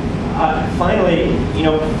 Finally,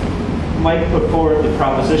 Mike put forward the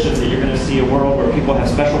proposition that you're going to see a world where people have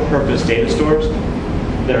special purpose data stores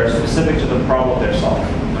that are specific to the problem they're solving.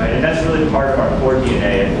 Right? And that's really part of our core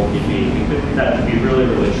DNA at VoltDB. We think that to be really,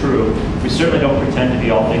 really true. We certainly don't pretend to be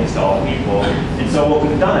all things to all people. And so what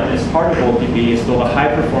we've done as part of VoltDB is build a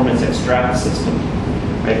high-performance extract system.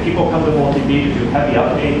 Right? People come to VoltDB to do heavy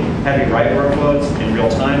update, heavy write workloads in real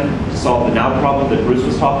time to solve the now problem that Bruce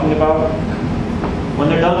was talking about. When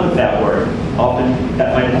they're done with that work, often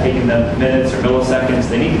that might have taken them minutes or milliseconds,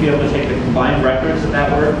 they need to be able to take the combined records of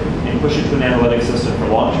that work and push it to an analytics system for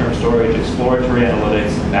long-term storage, exploratory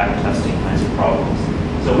analytics, and back testing kinds of problems.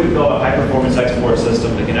 So we've built a high-performance export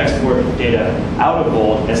system that can export data out of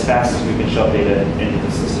Volt as fast as we can shove data into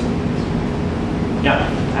the system. Now,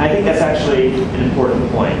 I think that's actually an important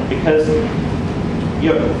point because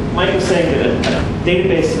Mike was saying that a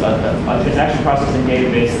database, a transaction processing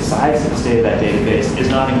database, the size and the state of that database is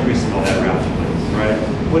not increasing all that rapidly, right?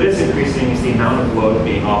 What is increasing is the amount of load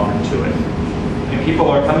being offered to it. And people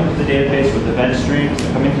are coming to the database with event streams,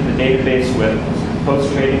 they're coming to the database with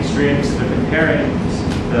post-trading streams, and they're comparing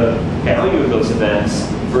the value of those events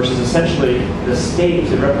versus essentially the state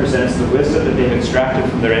that represents the wisdom that they've extracted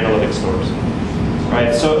from their analytic stores.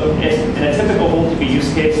 Right, so in a typical VoltDB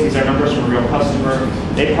use case, these are numbers from a real customer.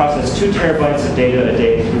 They process 2 terabytes of data a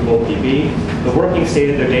day through VoltDB. The working state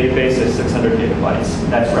of their database is 600 gigabytes.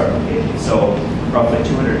 That's replicated. So roughly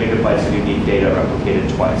 200 gigabytes of unique data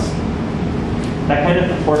replicated twice. That kind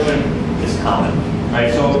of proportion is common,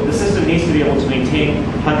 right? So the system needs to be able to maintain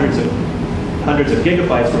hundreds of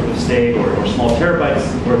gigabytes worth of state or small terabytes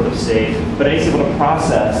worth of state, but it needs to be able to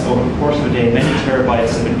process over the course of a day many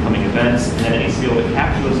terabytes of incoming events, and then it needs to be able to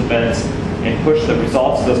capture those events and push the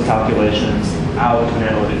results of those calculations out to an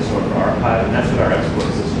analytics store or archive, and that's what our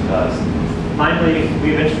export system does. Finally,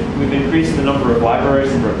 we've increased the number of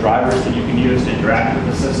libraries, number of drivers that you can use to interact with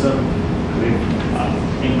the system. We've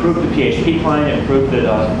improved the PHP client, improved that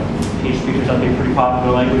PHP turns out to be a pretty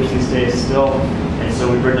popular language these days still. And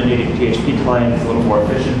so we've written a native PHP client that's a little more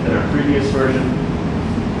efficient than our previous version.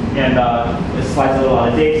 And this slide's a little out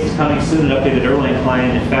of date. It's coming soon, an updated Erlang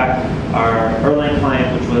client. In fact, our Erlang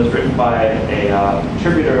client, which was written by a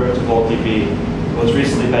contributor to VoltDB, was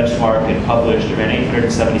recently benchmarked and published. It ran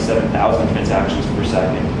 877,000 transactions per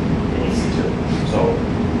second in EC2. So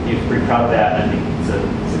he's pretty proud of that, and I think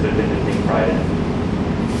it's a good thing to take pride in.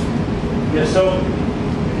 So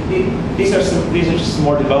these are just some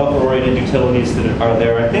more developer-oriented utilities that are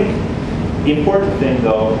there. I think the important thing,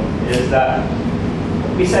 though, is that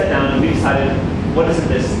we sat down and we decided what is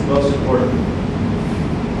this most important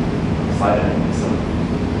slide in.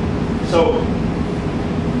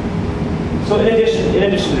 So in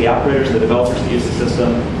addition to the operators and the developers that use the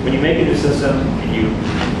system, when you make a new system, you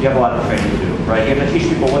have a lot of training to do, right? You have to teach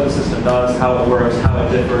people what the system does, how it works, how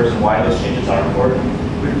it differs, and why those changes are important.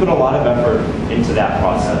 We've put a lot of effort into that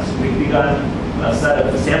process. We've begun a set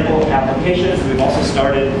of sample applications. We've also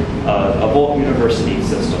started a Volt University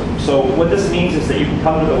system. So what this means is that you can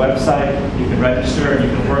come to the website, you can register, and you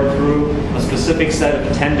can work through a specific set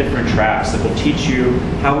of 10 different tracks that will teach you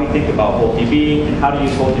how we think about VoltDB and how to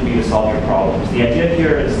use VoltDB to solve your problems. The idea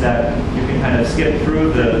here is that you can kind of skip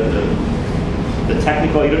through the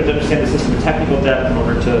technical, you don't have to understand the system in technical depth in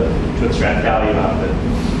order to extract value out of it.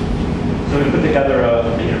 So we put together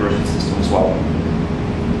a university system as well.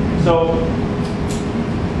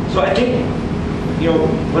 So I think,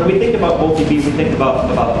 when we think about VoltDB, we think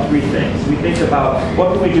about three things. We think about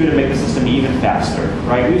what can we do to make the system even faster,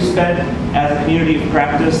 right? We've spent, as a community of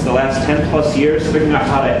practice, the last 10 plus years figuring out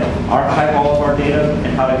how to archive all of our data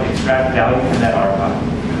and how to extract value from that archive.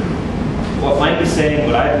 What Mike is saying,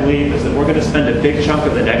 what I believe, is that we're going to spend a big chunk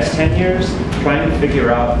of the next 10 years trying to figure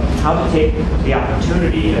out how to take the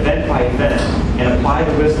opportunity, event by event, and apply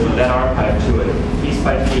the wisdom of that archive to it, piece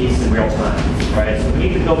by piece, in real time, right? So we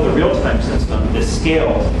need to build a real-time system that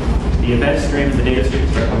scales the event streams, the data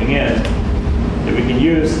streams that are coming in, that we can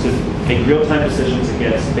use to make real-time decisions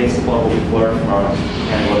against based upon what we've learned from our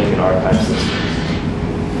analytic and archive systems.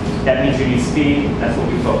 That means you need speed. That's what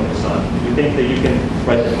we focus on. We think that you can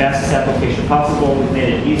write the fastest application possible. We've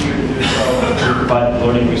made it easier to do so. We provide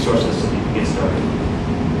learning resources so that you can get started.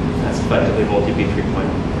 That's effectively VoltDB 3.0.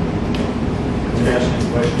 Can I ask you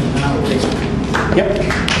a question now? Yep.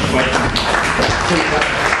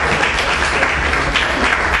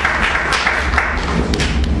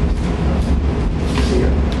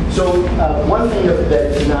 So one thing that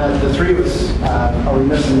the three of us are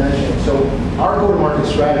remiss in mentioning, so our go-to-market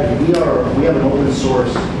strategy, we have an open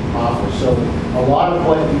source offer. So a lot of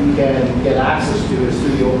what you can get access to is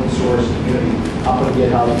through the open source community up on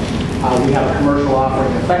GitHub. We have a commercial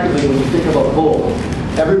offering. Effectively, when you think about Volt,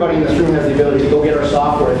 everybody in this room has the ability to go get our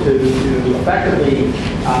software to effectively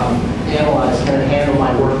analyze, kind of handle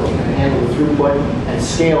my workload, kind of handle the throughput and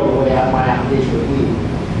scale the way my application would need.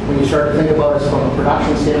 When you start to think about us from a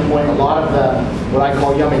production standpoint, a lot of the, what I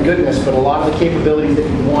call yummy goodness, but a lot of the capabilities that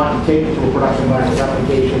you want to take to a production environment,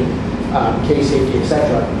 replication, case safety,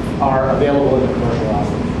 etc., are available in the commercial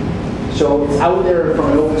offering. So it's out there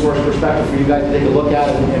from an open source perspective for you guys to take a look at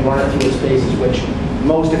and run it through the spaces, which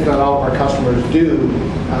most, if not all, of our customers do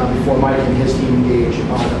before Mike and his team engage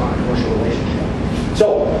on a commercial relationship.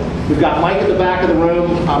 So we've got Mike at the back of the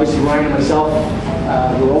room, obviously Ryan and myself.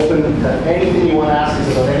 We're open to anything you want to ask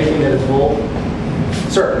us about anything that is Volt.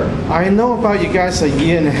 Sir? I know about you guys a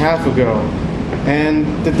year and a half ago, and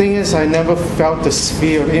the thing is I never felt the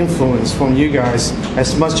sphere of influence from you guys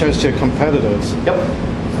as much as your competitors.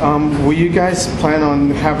 Yep. Will you guys plan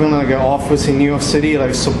on having like an office in New York City,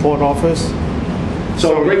 like support office?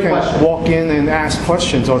 So great you can question. walk in and ask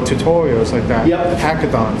questions or tutorials like that. Yep.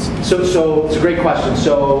 Hackathons. So it's a great question.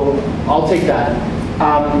 So I'll take that.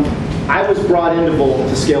 I was brought into Volt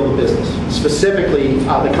to scale the business. Specifically,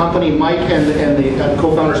 the company, Mike and the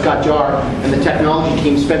co-founder Scott Jarr and the technology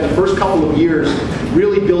team spent the first couple of years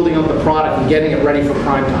really building up the product and getting it ready for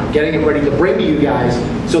prime time, getting it ready to bring to you guys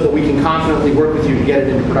so that we can confidently work with you to get it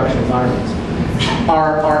into production environments.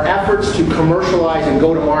 Our efforts to commercialize and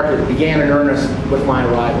go to market began in earnest with my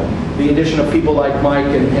arrival. The addition of people like Mike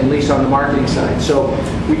and Lisa on the marketing side. So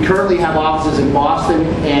we currently have offices in Boston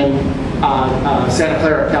and Santa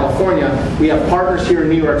Clara, California. We have partners here in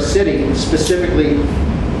New York City specifically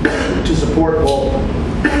to support Volt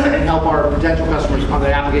and help our potential customers on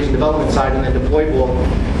the application development side and then deploy Volt.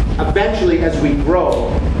 Eventually, as we grow,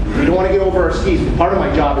 we don't want to get over our skis. Part of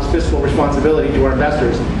my job is fiscal responsibility to our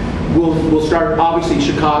investors. We'll start, obviously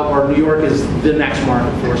Chicago or New York is the next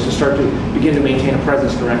market for us to start to begin to maintain a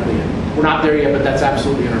presence directly in. We're not there yet, but that's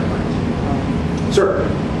absolutely in our plans. Sir?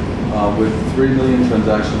 With 3 million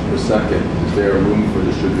transactions per second, is there room for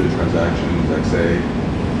distributed transactions, XA,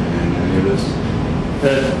 and any of this?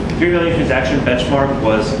 The 3 million transaction benchmark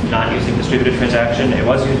was not using distributed transaction. It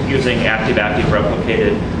was using active-active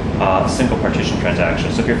replicated single partition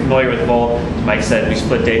transactions. So if you're familiar with Volt, Mike said we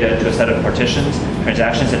split data into a set of partitions.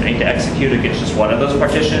 Transactions that need to execute against just one of those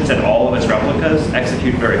partitions and all of its replicas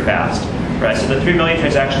execute very fast. Right, so the 3 million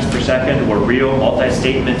transactions per second were real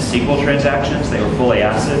multi-statement SQL transactions. They were fully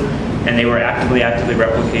ACID, and they were actively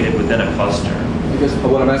replicated within a cluster. I guess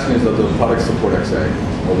what I'm asking is, does the product support XA,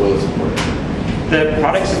 or will it support XA? The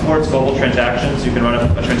product supports global transactions. You can run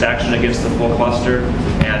a transaction against the full cluster,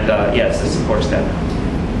 and yes, it supports that.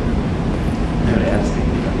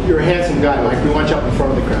 You're a handsome guy, Mike. We want you up in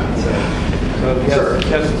front of the crowd. So. Sir.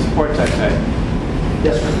 Yes, support tech guy.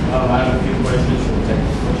 Yes, sir. I have a few questions for the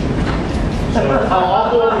technical question. So,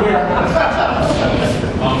 I'll go over here.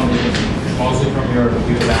 mostly from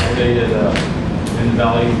you've validated in the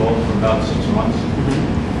Valley Vault for about 6 months.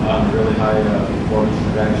 Really high performance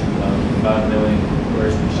transactions, about 1 million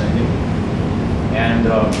queries per second. And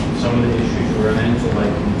some of the issues we run into,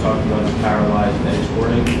 like you talked about the parallelized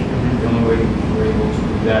exporting, the only way we're able to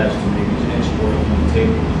do that is to maybe export from the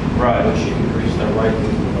table, Right. which increase the write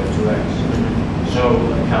by 2x. So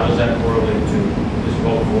how does that correlate to this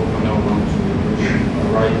Vault 4.0 going to reduce a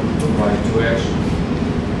write by 2x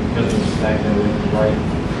because of the fact that we can write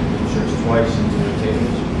inserts twice into the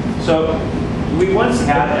tables? So we once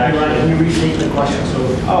had actually. Can you restate the question?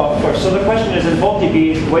 Oh, of course. So the question is, in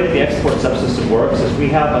VoltDB, the way that the export subsystem works is we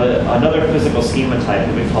have another physical schema type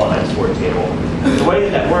that we call an export table. The way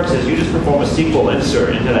that works is you just perform a SQL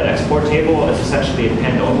insert into that export table. It's essentially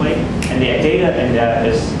append only, and the data in that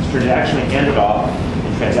is actually handed off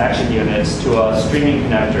in transaction units to a streaming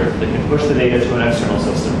connector that can push the data to an external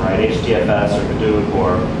system, right? HDFS or Hadoop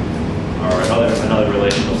or another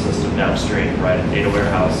relational system downstream, right? A data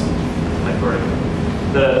warehouse like Vertigo.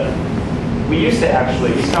 We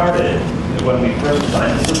started when we first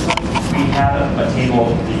designed the system, we had a table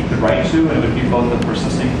that you could write to, and it would be both a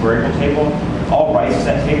persistent queryable table. All writes to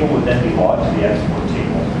that table would then be logged to the export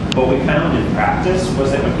table. What we found in practice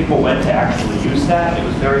was that when people went to actually use that, it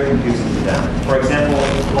was very confusing to them. For example,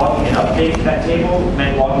 logging an update to that table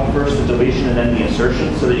meant logging first the deletion and then the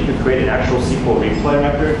insertion so that you could create an actual SQL replay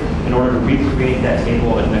record in order to recreate that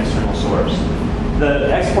table in an external source.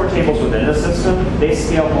 The export tables within the system, they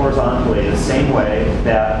scale horizontally the same way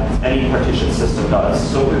that any partition system does.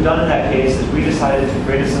 So what we've done in that case is we decided to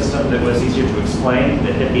create a system that was easier to explain,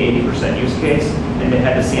 that hit the 80% use case, and that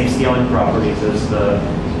had the same scaling properties as the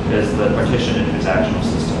partition and transactional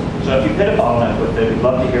system. So if you hit a bottleneck with it, we'd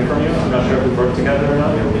love to hear from you. I'm not sure if we've worked together or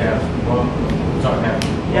not. Yeah, we have. Well, we'll talk after.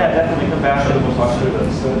 Yeah, definitely come back and we'll talk through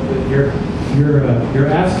this. So you're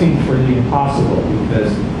asking for the impossible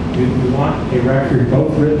because we want a record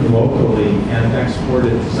both written locally and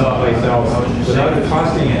exported to someplace else without it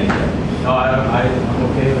costing anything. No,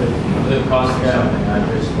 I'm okay with it costing something. I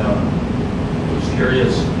just was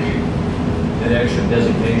curious. That extra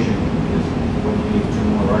designation is when you need 2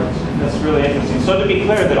 more writes. That's really interesting. So to be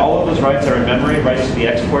clear, that all of those writes are in memory. Writes to the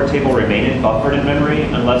export table remain buffered in memory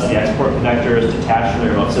unless the export connector is detached from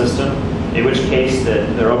the remote system, in which case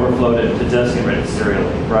that they're overflowed to disk and written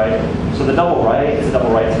serially, right? So the double write is a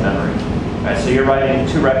double write to memory, right? So you're writing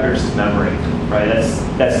 2 records to memory, right?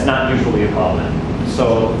 That's not usually a common.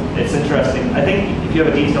 So it's interesting. I think if you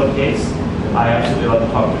have a detailed case, I absolutely love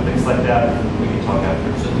to talk through things like that. We can talk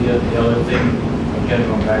after. So the other thing, again,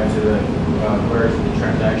 going back to the queries and the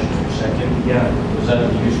transactions per second. Yeah. Was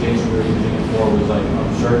that the use case we were using it for? Was like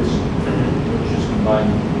upserts, which is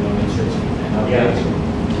combined, inserts and updates.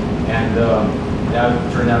 Yeah. And that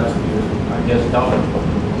turned out to be, I guess, double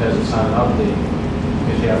because it's not an update.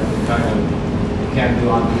 Because you have to you can't do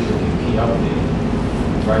on the key update,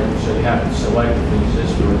 right? So you have to select the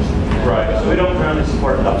existers. Right. So we don't currently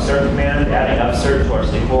support an upsert command. Adding upsert to our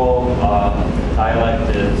SQL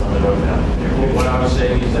dialect is on the roadmap. What I was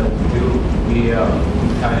saying is that we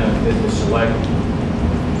kind of did the select,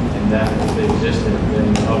 and that if it existed, then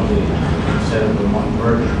you update instead of the one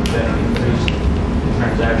merge, then increase the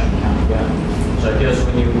transaction count again. So I guess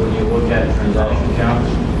when you look at transaction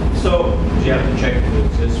counts, so you have to check if it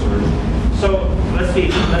exists or. So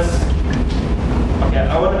okay,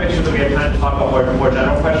 I want to make sure that we have time to talk about more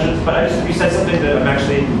general questions, but you said something that I'm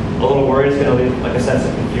actually a little worried is going to leave like a sense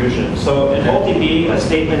of confusion. So in VoltDB, a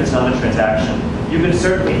statement is not a transaction. You can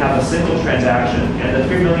certainly have a single transaction, and the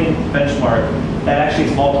 3 million benchmark, that actually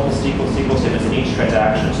is multiple SQL statements in each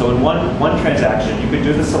transaction. So in one transaction, you could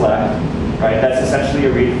do the select, right? That's essentially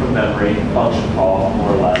a read from memory function call,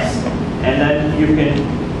 more or less. And then you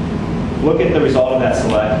can look at the result of that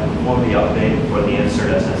select, perform the update or the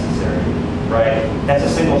insert as necessary, right? That's a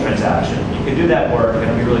single transaction. You can do that work, and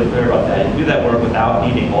I'll be really clear about that. You can do that work without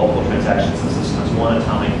needing multiple transactions in the system. It's one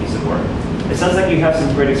atomic piece of work. It sounds like you have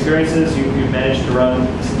some great experiences. You've managed to run,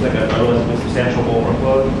 it seems like a relatively substantial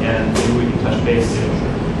workload, and maybe we can touch base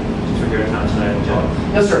since we're here at time tonight. John.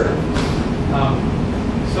 Yes, sir.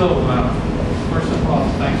 First of all,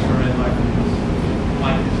 thanks for inviting us.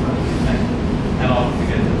 Mike is thanks, and all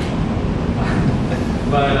together.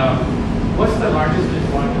 But what's the largest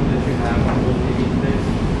deployment that you have on VoltDB today?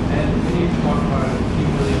 And when you talk about a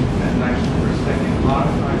few million transactions per second, a lot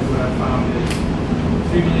of times what I've found is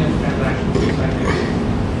 3 million transactions per second is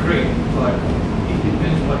great, but it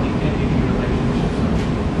depends what the entity relationships are.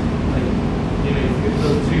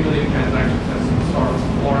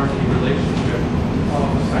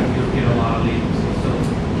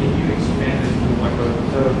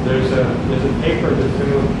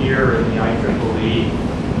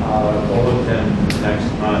 bulletin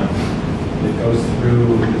next month that goes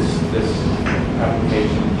through this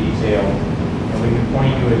application in detail. And we can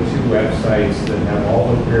point you at 2 websites that have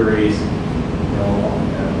all the queries,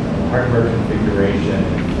 hardware configuration,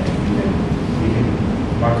 and you can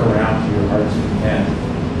muck around to your heart's content.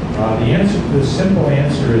 The simple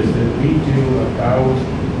answer is that we do about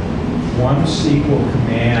 1 SQL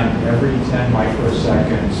command every 10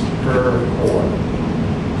 microseconds per core.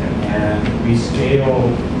 And we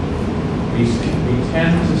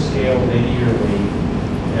tend to scale linearly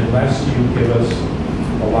unless you give us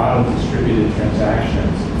a lot of distributed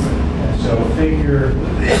transactions. And so figure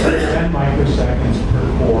 10 microseconds per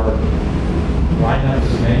core, line up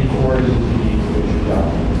as many cores as you need to get your job.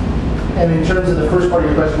 And in terms of the first part of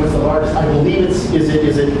your question, what's the largest? I believe is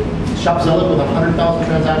it Shopzilla with 100,000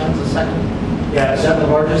 transactions a second? Yeah, Is that the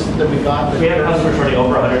largest that we've got? we have customers running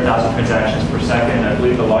over 100,000 transactions per second. I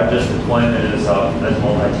believe the largest deployment is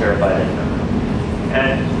multi-terabyte in memory.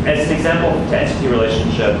 And as an example to entity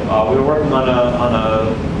relationship, we were working on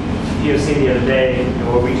a POC the other day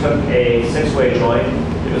where we took a 6-way join.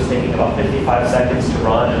 It was taking about 55 seconds to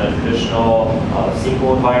run in a traditional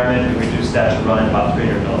SQL environment. We reduced that to run in about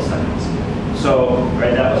 300 milliseconds. So,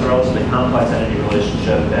 right, that was a relatively complex entity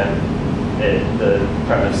relationship, and the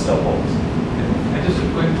premise still holds. And just a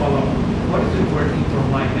quick follow-up. What is it working for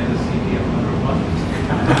Mike and the CDF, number 1?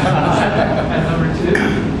 And number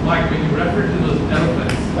 2, Mike, when you refer to those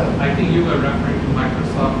elephants, I think you were referring to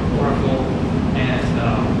Microsoft, Oracle, and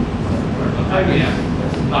IBM.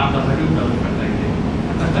 Not the Hadoop elephant,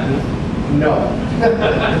 I think. No.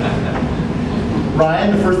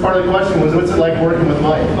 Ryan, the first part of the question was, what's it like working with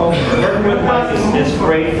Mike? Working with Mike is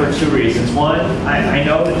great for 2 reasons. One, I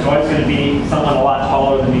know that there's always going to be someone a lot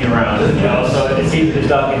taller than me around, so it's easy to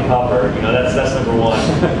duck and cover. That's number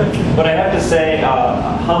 1. But I have to say,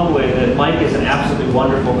 humbly, that Mike is an absolutely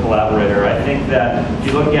wonderful collaborator. I think that if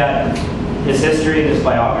you look at his history and his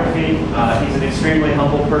biography, he's an extremely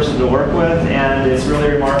humble person to work with, and it's really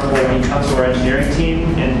remarkable when he comes to our engineering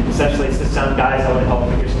team and essentially sits down, guys, I want to help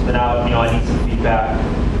figure something out, I need some feedback.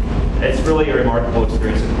 It's really a remarkable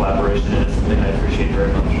experience of collaboration, and it's something I appreciate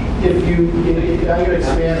very much. If I'm going to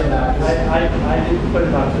expand on that. I didn't put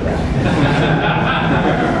it up to that.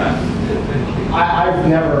 I've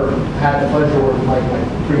never had the pleasure of working like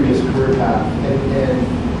my previous career path,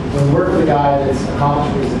 and when we work with a guy that's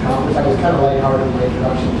accomplished what he's accomplished, I was kind of lighthearted in my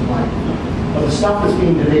introduction to Mike. But the stuff that's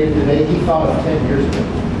being debated today, he thought of 10 years ago.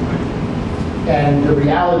 And the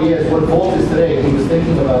reality is, what Volt is today, he was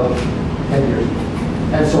thinking about 10 years ago.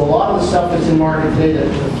 And so a lot of the stuff that's in market today, the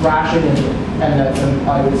thrashing and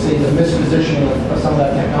I would say the mispositioning of some of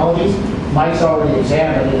that technologies, Mike's already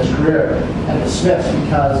examined in his career and dismissed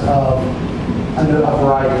because of a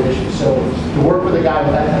variety of issues. So to work with a guy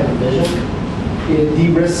with that type of vision, it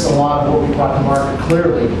de-risks a lot of what we brought to market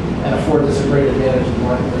clearly and affords us a great advantage in the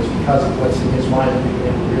marketplace because of what's in his mind that we've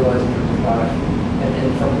been able to realize in terms of product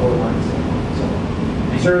and from the market standpoint. So,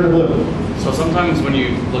 sir in the blue. So sometimes when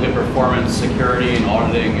you look at performance, security, and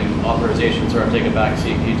auditing and authorization sort of take a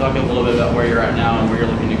backseat. Can you talk a little bit about where you're at now and where you're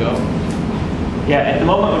looking to go? Yeah, at the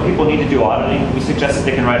moment when people need to do auditing, we suggest that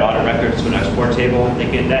they can write audit records to an export table.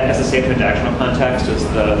 That has the same transactional context as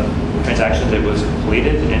the transaction that was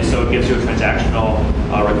completed, and so it gives you a transactional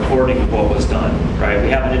recording of what was done, right? We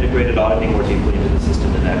haven't integrated auditing more deeply into the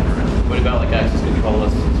system than that currently. What about like access control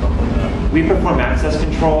lists and stuff like that? We perform access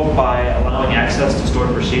control by allowing access to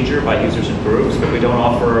stored procedure by users and groups, but we don't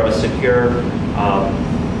offer a secure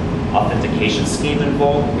authentication scheme in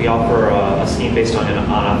Volt. We offer a scheme based on an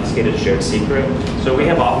unobfuscated shared secret. So we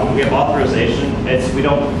have authorization. We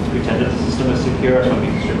don't pretend that the system is secure. I just want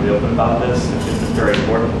to be extremely open about this. It's very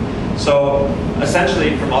important. So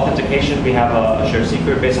essentially, from authentication, we have a shared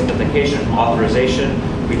secret-based authentication. From authorization,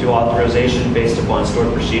 we do authorization based upon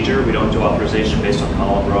stored procedure. We don't do authorization based on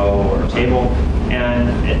column, row, or table. And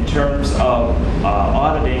in terms of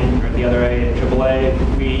auditing, or the other A and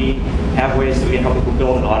AAA, we have ways that we can help people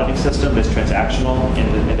build an auditing system that's transactional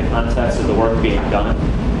in the context of the work being done.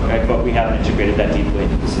 Okay, but we haven't integrated that deeply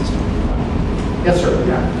into the system. Yes, sir.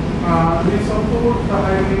 Yeah. We support the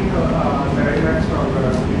hiring direct or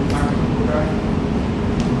impact program.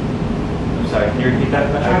 I'm sorry, can you repeat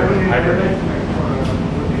that question?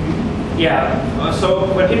 Yeah,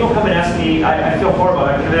 so when people come and ask me, I feel horrible.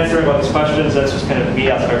 I'm answering about these questions. That's just kind of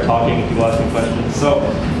me. I'll start talking and people ask me questions. So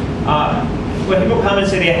when people come and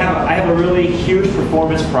say, I have a really huge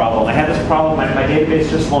performance problem. I have this problem, my database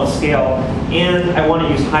just won't scale, and I want to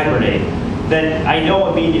use Hibernate. then I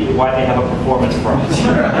know immediately why they have a performance problem.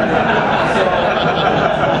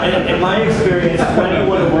 In my experience, when you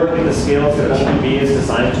want to work at the scales that VoltDB is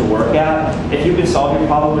designed to work at, if you can solve your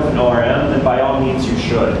problem with an ORM, then by all means you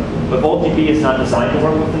should. But VoltDB is not designed to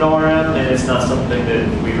work with an ORM, and it's not something that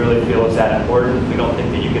we really feel is that important. We don't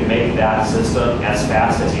think that you can make that system as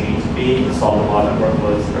fast as you need to be to solve the logic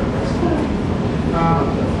workloads that are present.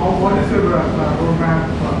 What is your roadmap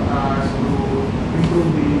to improve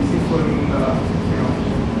the SQL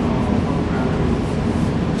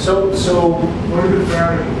So what is the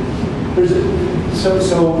priority? So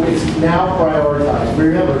it's now prioritized.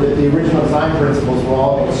 Remember that the original design principles were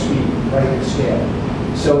all in a suite, right, at scale.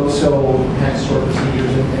 So hence sort of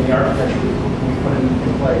procedures and the architecture we put in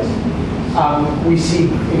place. We see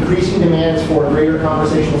increasing demands for greater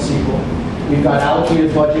conversational SQL. We've got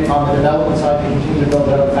allocated budget on the development side to continue to build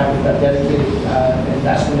it out. In fact, we've got dedicated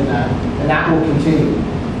investment in that, and that will continue.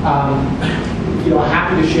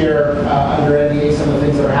 Happy to share under NDA some of the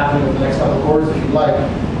things that are happening over the next couple of quarters if you'd like.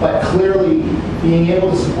 But clearly, being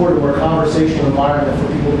able to support a more conversational environment for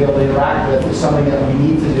people to be able to interact with is something that we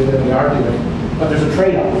need to do and we are doing. But there's a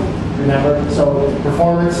trade-off, remember? So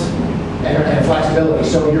performance and flexibility.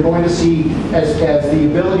 So you're going to see, as the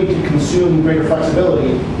ability to consume greater flexibility,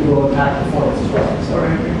 it will impact performance as well. So I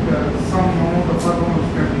think some amount of performance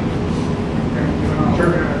can be given out.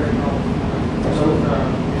 Sure.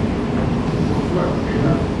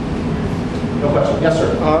 No question. Yes, sir.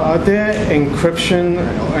 Are there encryption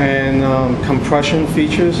and compression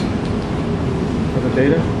features for the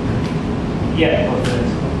data? Yeah.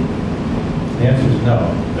 The answer is no.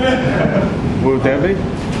 Will there be?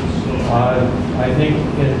 I think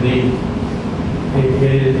it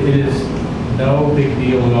is no big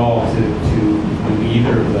deal at all to do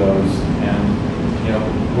either of those. And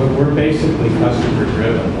we're basically customer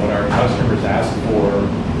driven. What our customers ask for,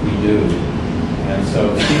 we do. And so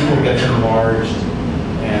SQL gets enlarged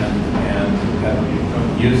and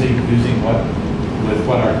using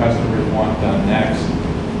what our customers want done next.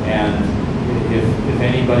 And if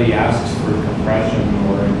anybody asks for compression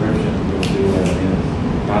or encryption, we'll do it.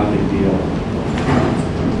 It's not a big deal.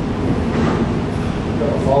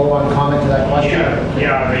 Follow-on comment to that question?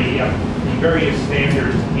 Yeah, the various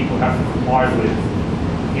standards people have to comply with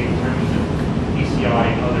in terms of PCI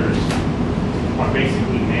and others are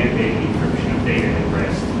basically mandating encryption of data at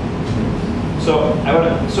rest. I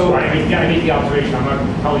make the observation, I'm not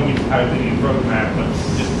telling you how to do your roadmap, but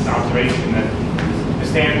just an observation that the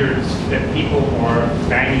standards that people are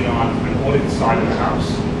banging on an audit side of the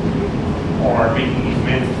house are making these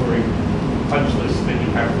mandatory punch lists that you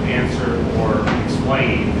have to answer or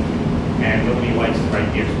explain, and nobody likes to write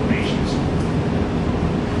the explanations.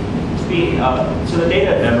 So the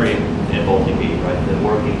data memory in VoltDB, right, the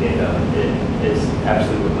working data, is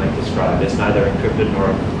absolutely what Mike described. It's neither encrypted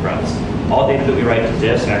nor compressed. All data that we write to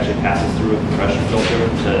disk actually passes through a compression filter.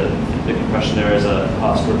 The compression there is a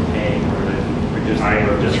cost we're paying in order to reduce the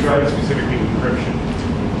number of disk writes. Specifically with encryption.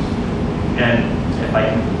 And if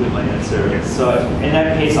I can conclude my answer, so in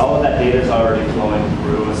that case, all of that data is already flowing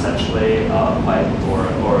through essentially a pipe or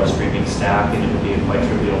a streaming stack, and it would be a quite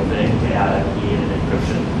trivial thing to add a key and an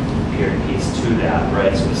encryption piece to that,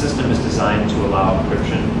 right? So the system is designed to allow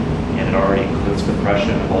encryption, and it already includes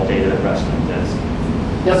compression of all data at rest on disk.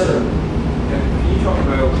 Yes, sir. Can you talk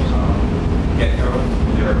about Gecko,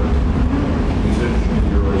 their usage and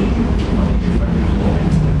your relationship with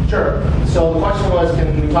manufacturers? Sure. So the question was, can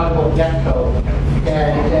we talk about Gecko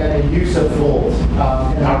and the use of Volt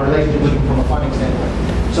in our relationship with them from a funding standpoint?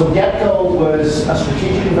 So Gecko was a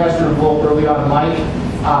strategic investor in Volt early on. Mike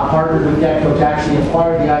partnered with Gecko to actually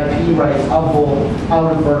acquire the IP rights of Volt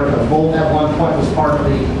out of Vertica. Volt at one point was part of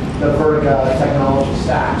the Vertica technology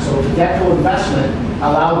stack. So the Gecko investment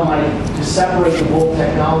allowed Mike to separate the Volt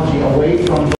technology away from